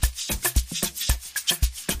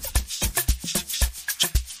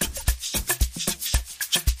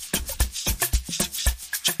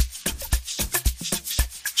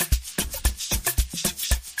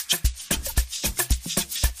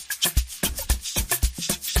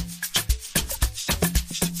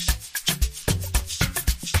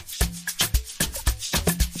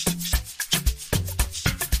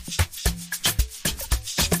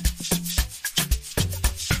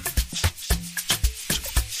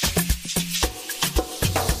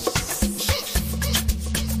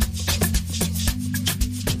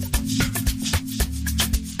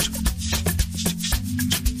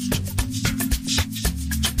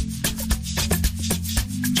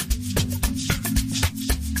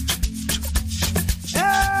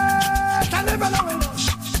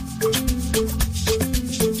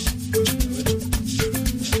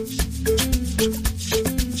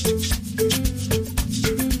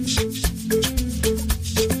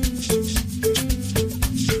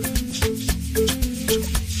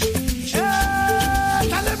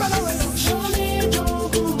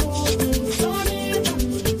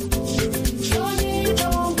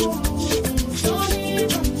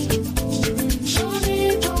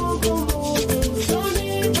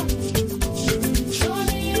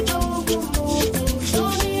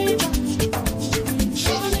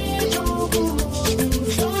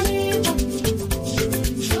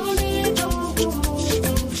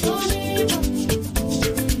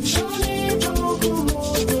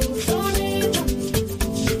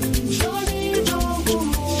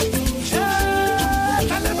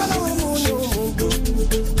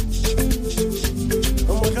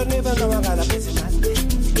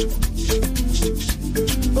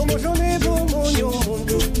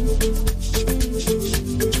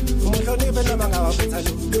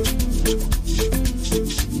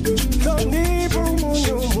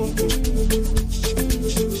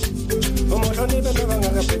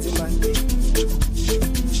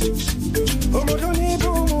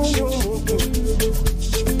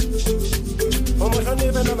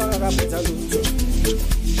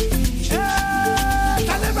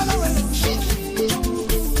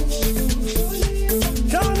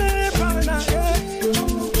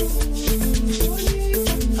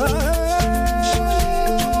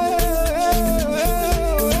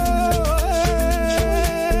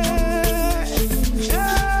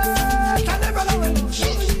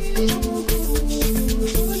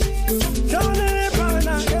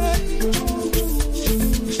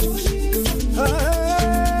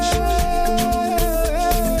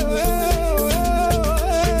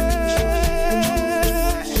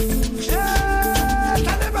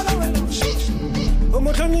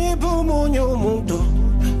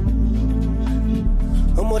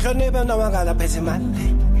 pena na magala pese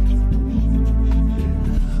mali.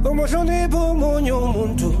 Umuhlonipho umunye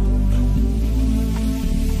umuntu.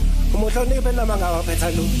 Umuhloniphe na magala pesa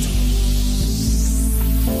lutho.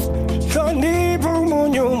 Hlonipho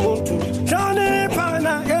umunye umuntu. Hlonipha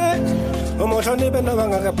na ke. Umuhloniphe na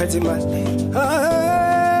magala pese mali.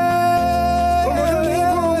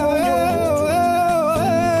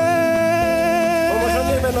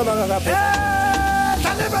 Umuhloniphe na magala pese.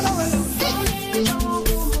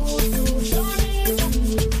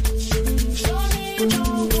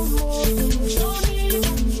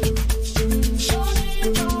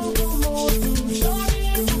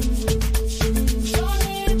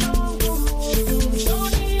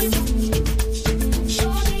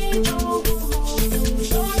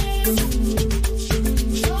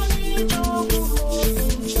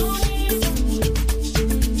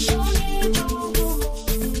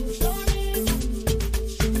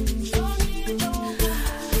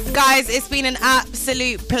 Guys, it's been an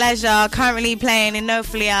absolute pleasure. Currently playing in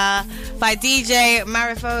Noflia by DJ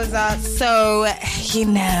Marifosa. So, you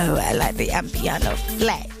know, I like the Ampiano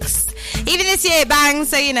flex. Even this year, bang.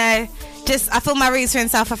 So, you know, just I feel my roots are in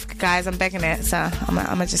South Africa, guys. I'm begging it. So, I'm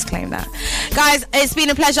gonna just claim that. Guys, it's been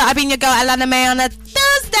a pleasure. I've been your girl, Mae Ona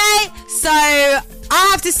Tuesday. So, I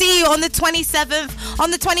have to see you on the 27th.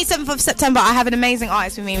 On the 27th of September, I have an amazing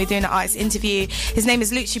artist with me. We're doing an artist interview. His name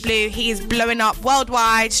is Lucci Blue. He is blowing up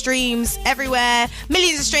worldwide, streams everywhere,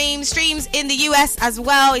 millions of streams in the US as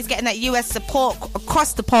well. He's getting that US support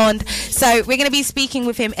across the pond. So we're going to be speaking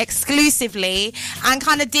with him exclusively and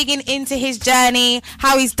kind of digging into his journey,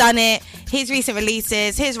 how he's done it, his recent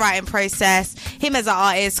releases, his writing process, him as an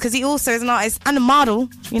artist, because he also is an artist and a model.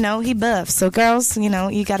 You know, he births. So girls, you know,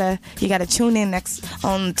 you gotta tune in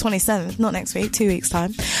on 27th, not next week, 2 weeks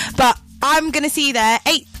time. But I'm gonna see you there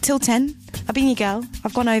 8 till 10. I've been your girl.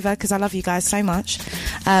 I've gone over because I love you guys so much.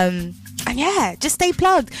 And yeah, just stay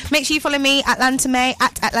plugged. Make sure you follow me at Atlantamae,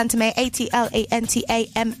 ATLANTAMAE.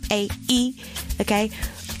 Okay,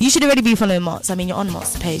 you should already be following Mots. I mean, you're on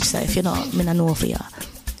Mots page, so if you're not, I'm in a north for you.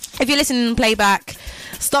 If you're listening in playback,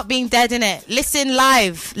 stop being dead, innit? Listen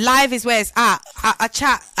live. Live is where it's at. I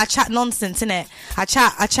chat nonsense, innit? I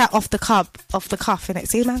chat off the cuff, innit?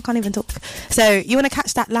 See, man, I can't even talk. So you want to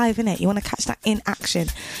catch that live, innit? You want to catch that in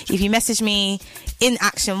action. If you message me in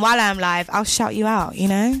action while I'm live, I'll shout you out, you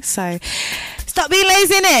know? So stop being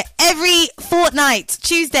lazy, innit? Every fortnight,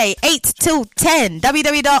 Tuesday, 8 till 10,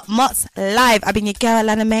 www.motslive. I've been your girl,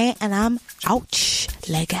 Mae, and I'm ouch,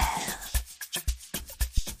 Lego.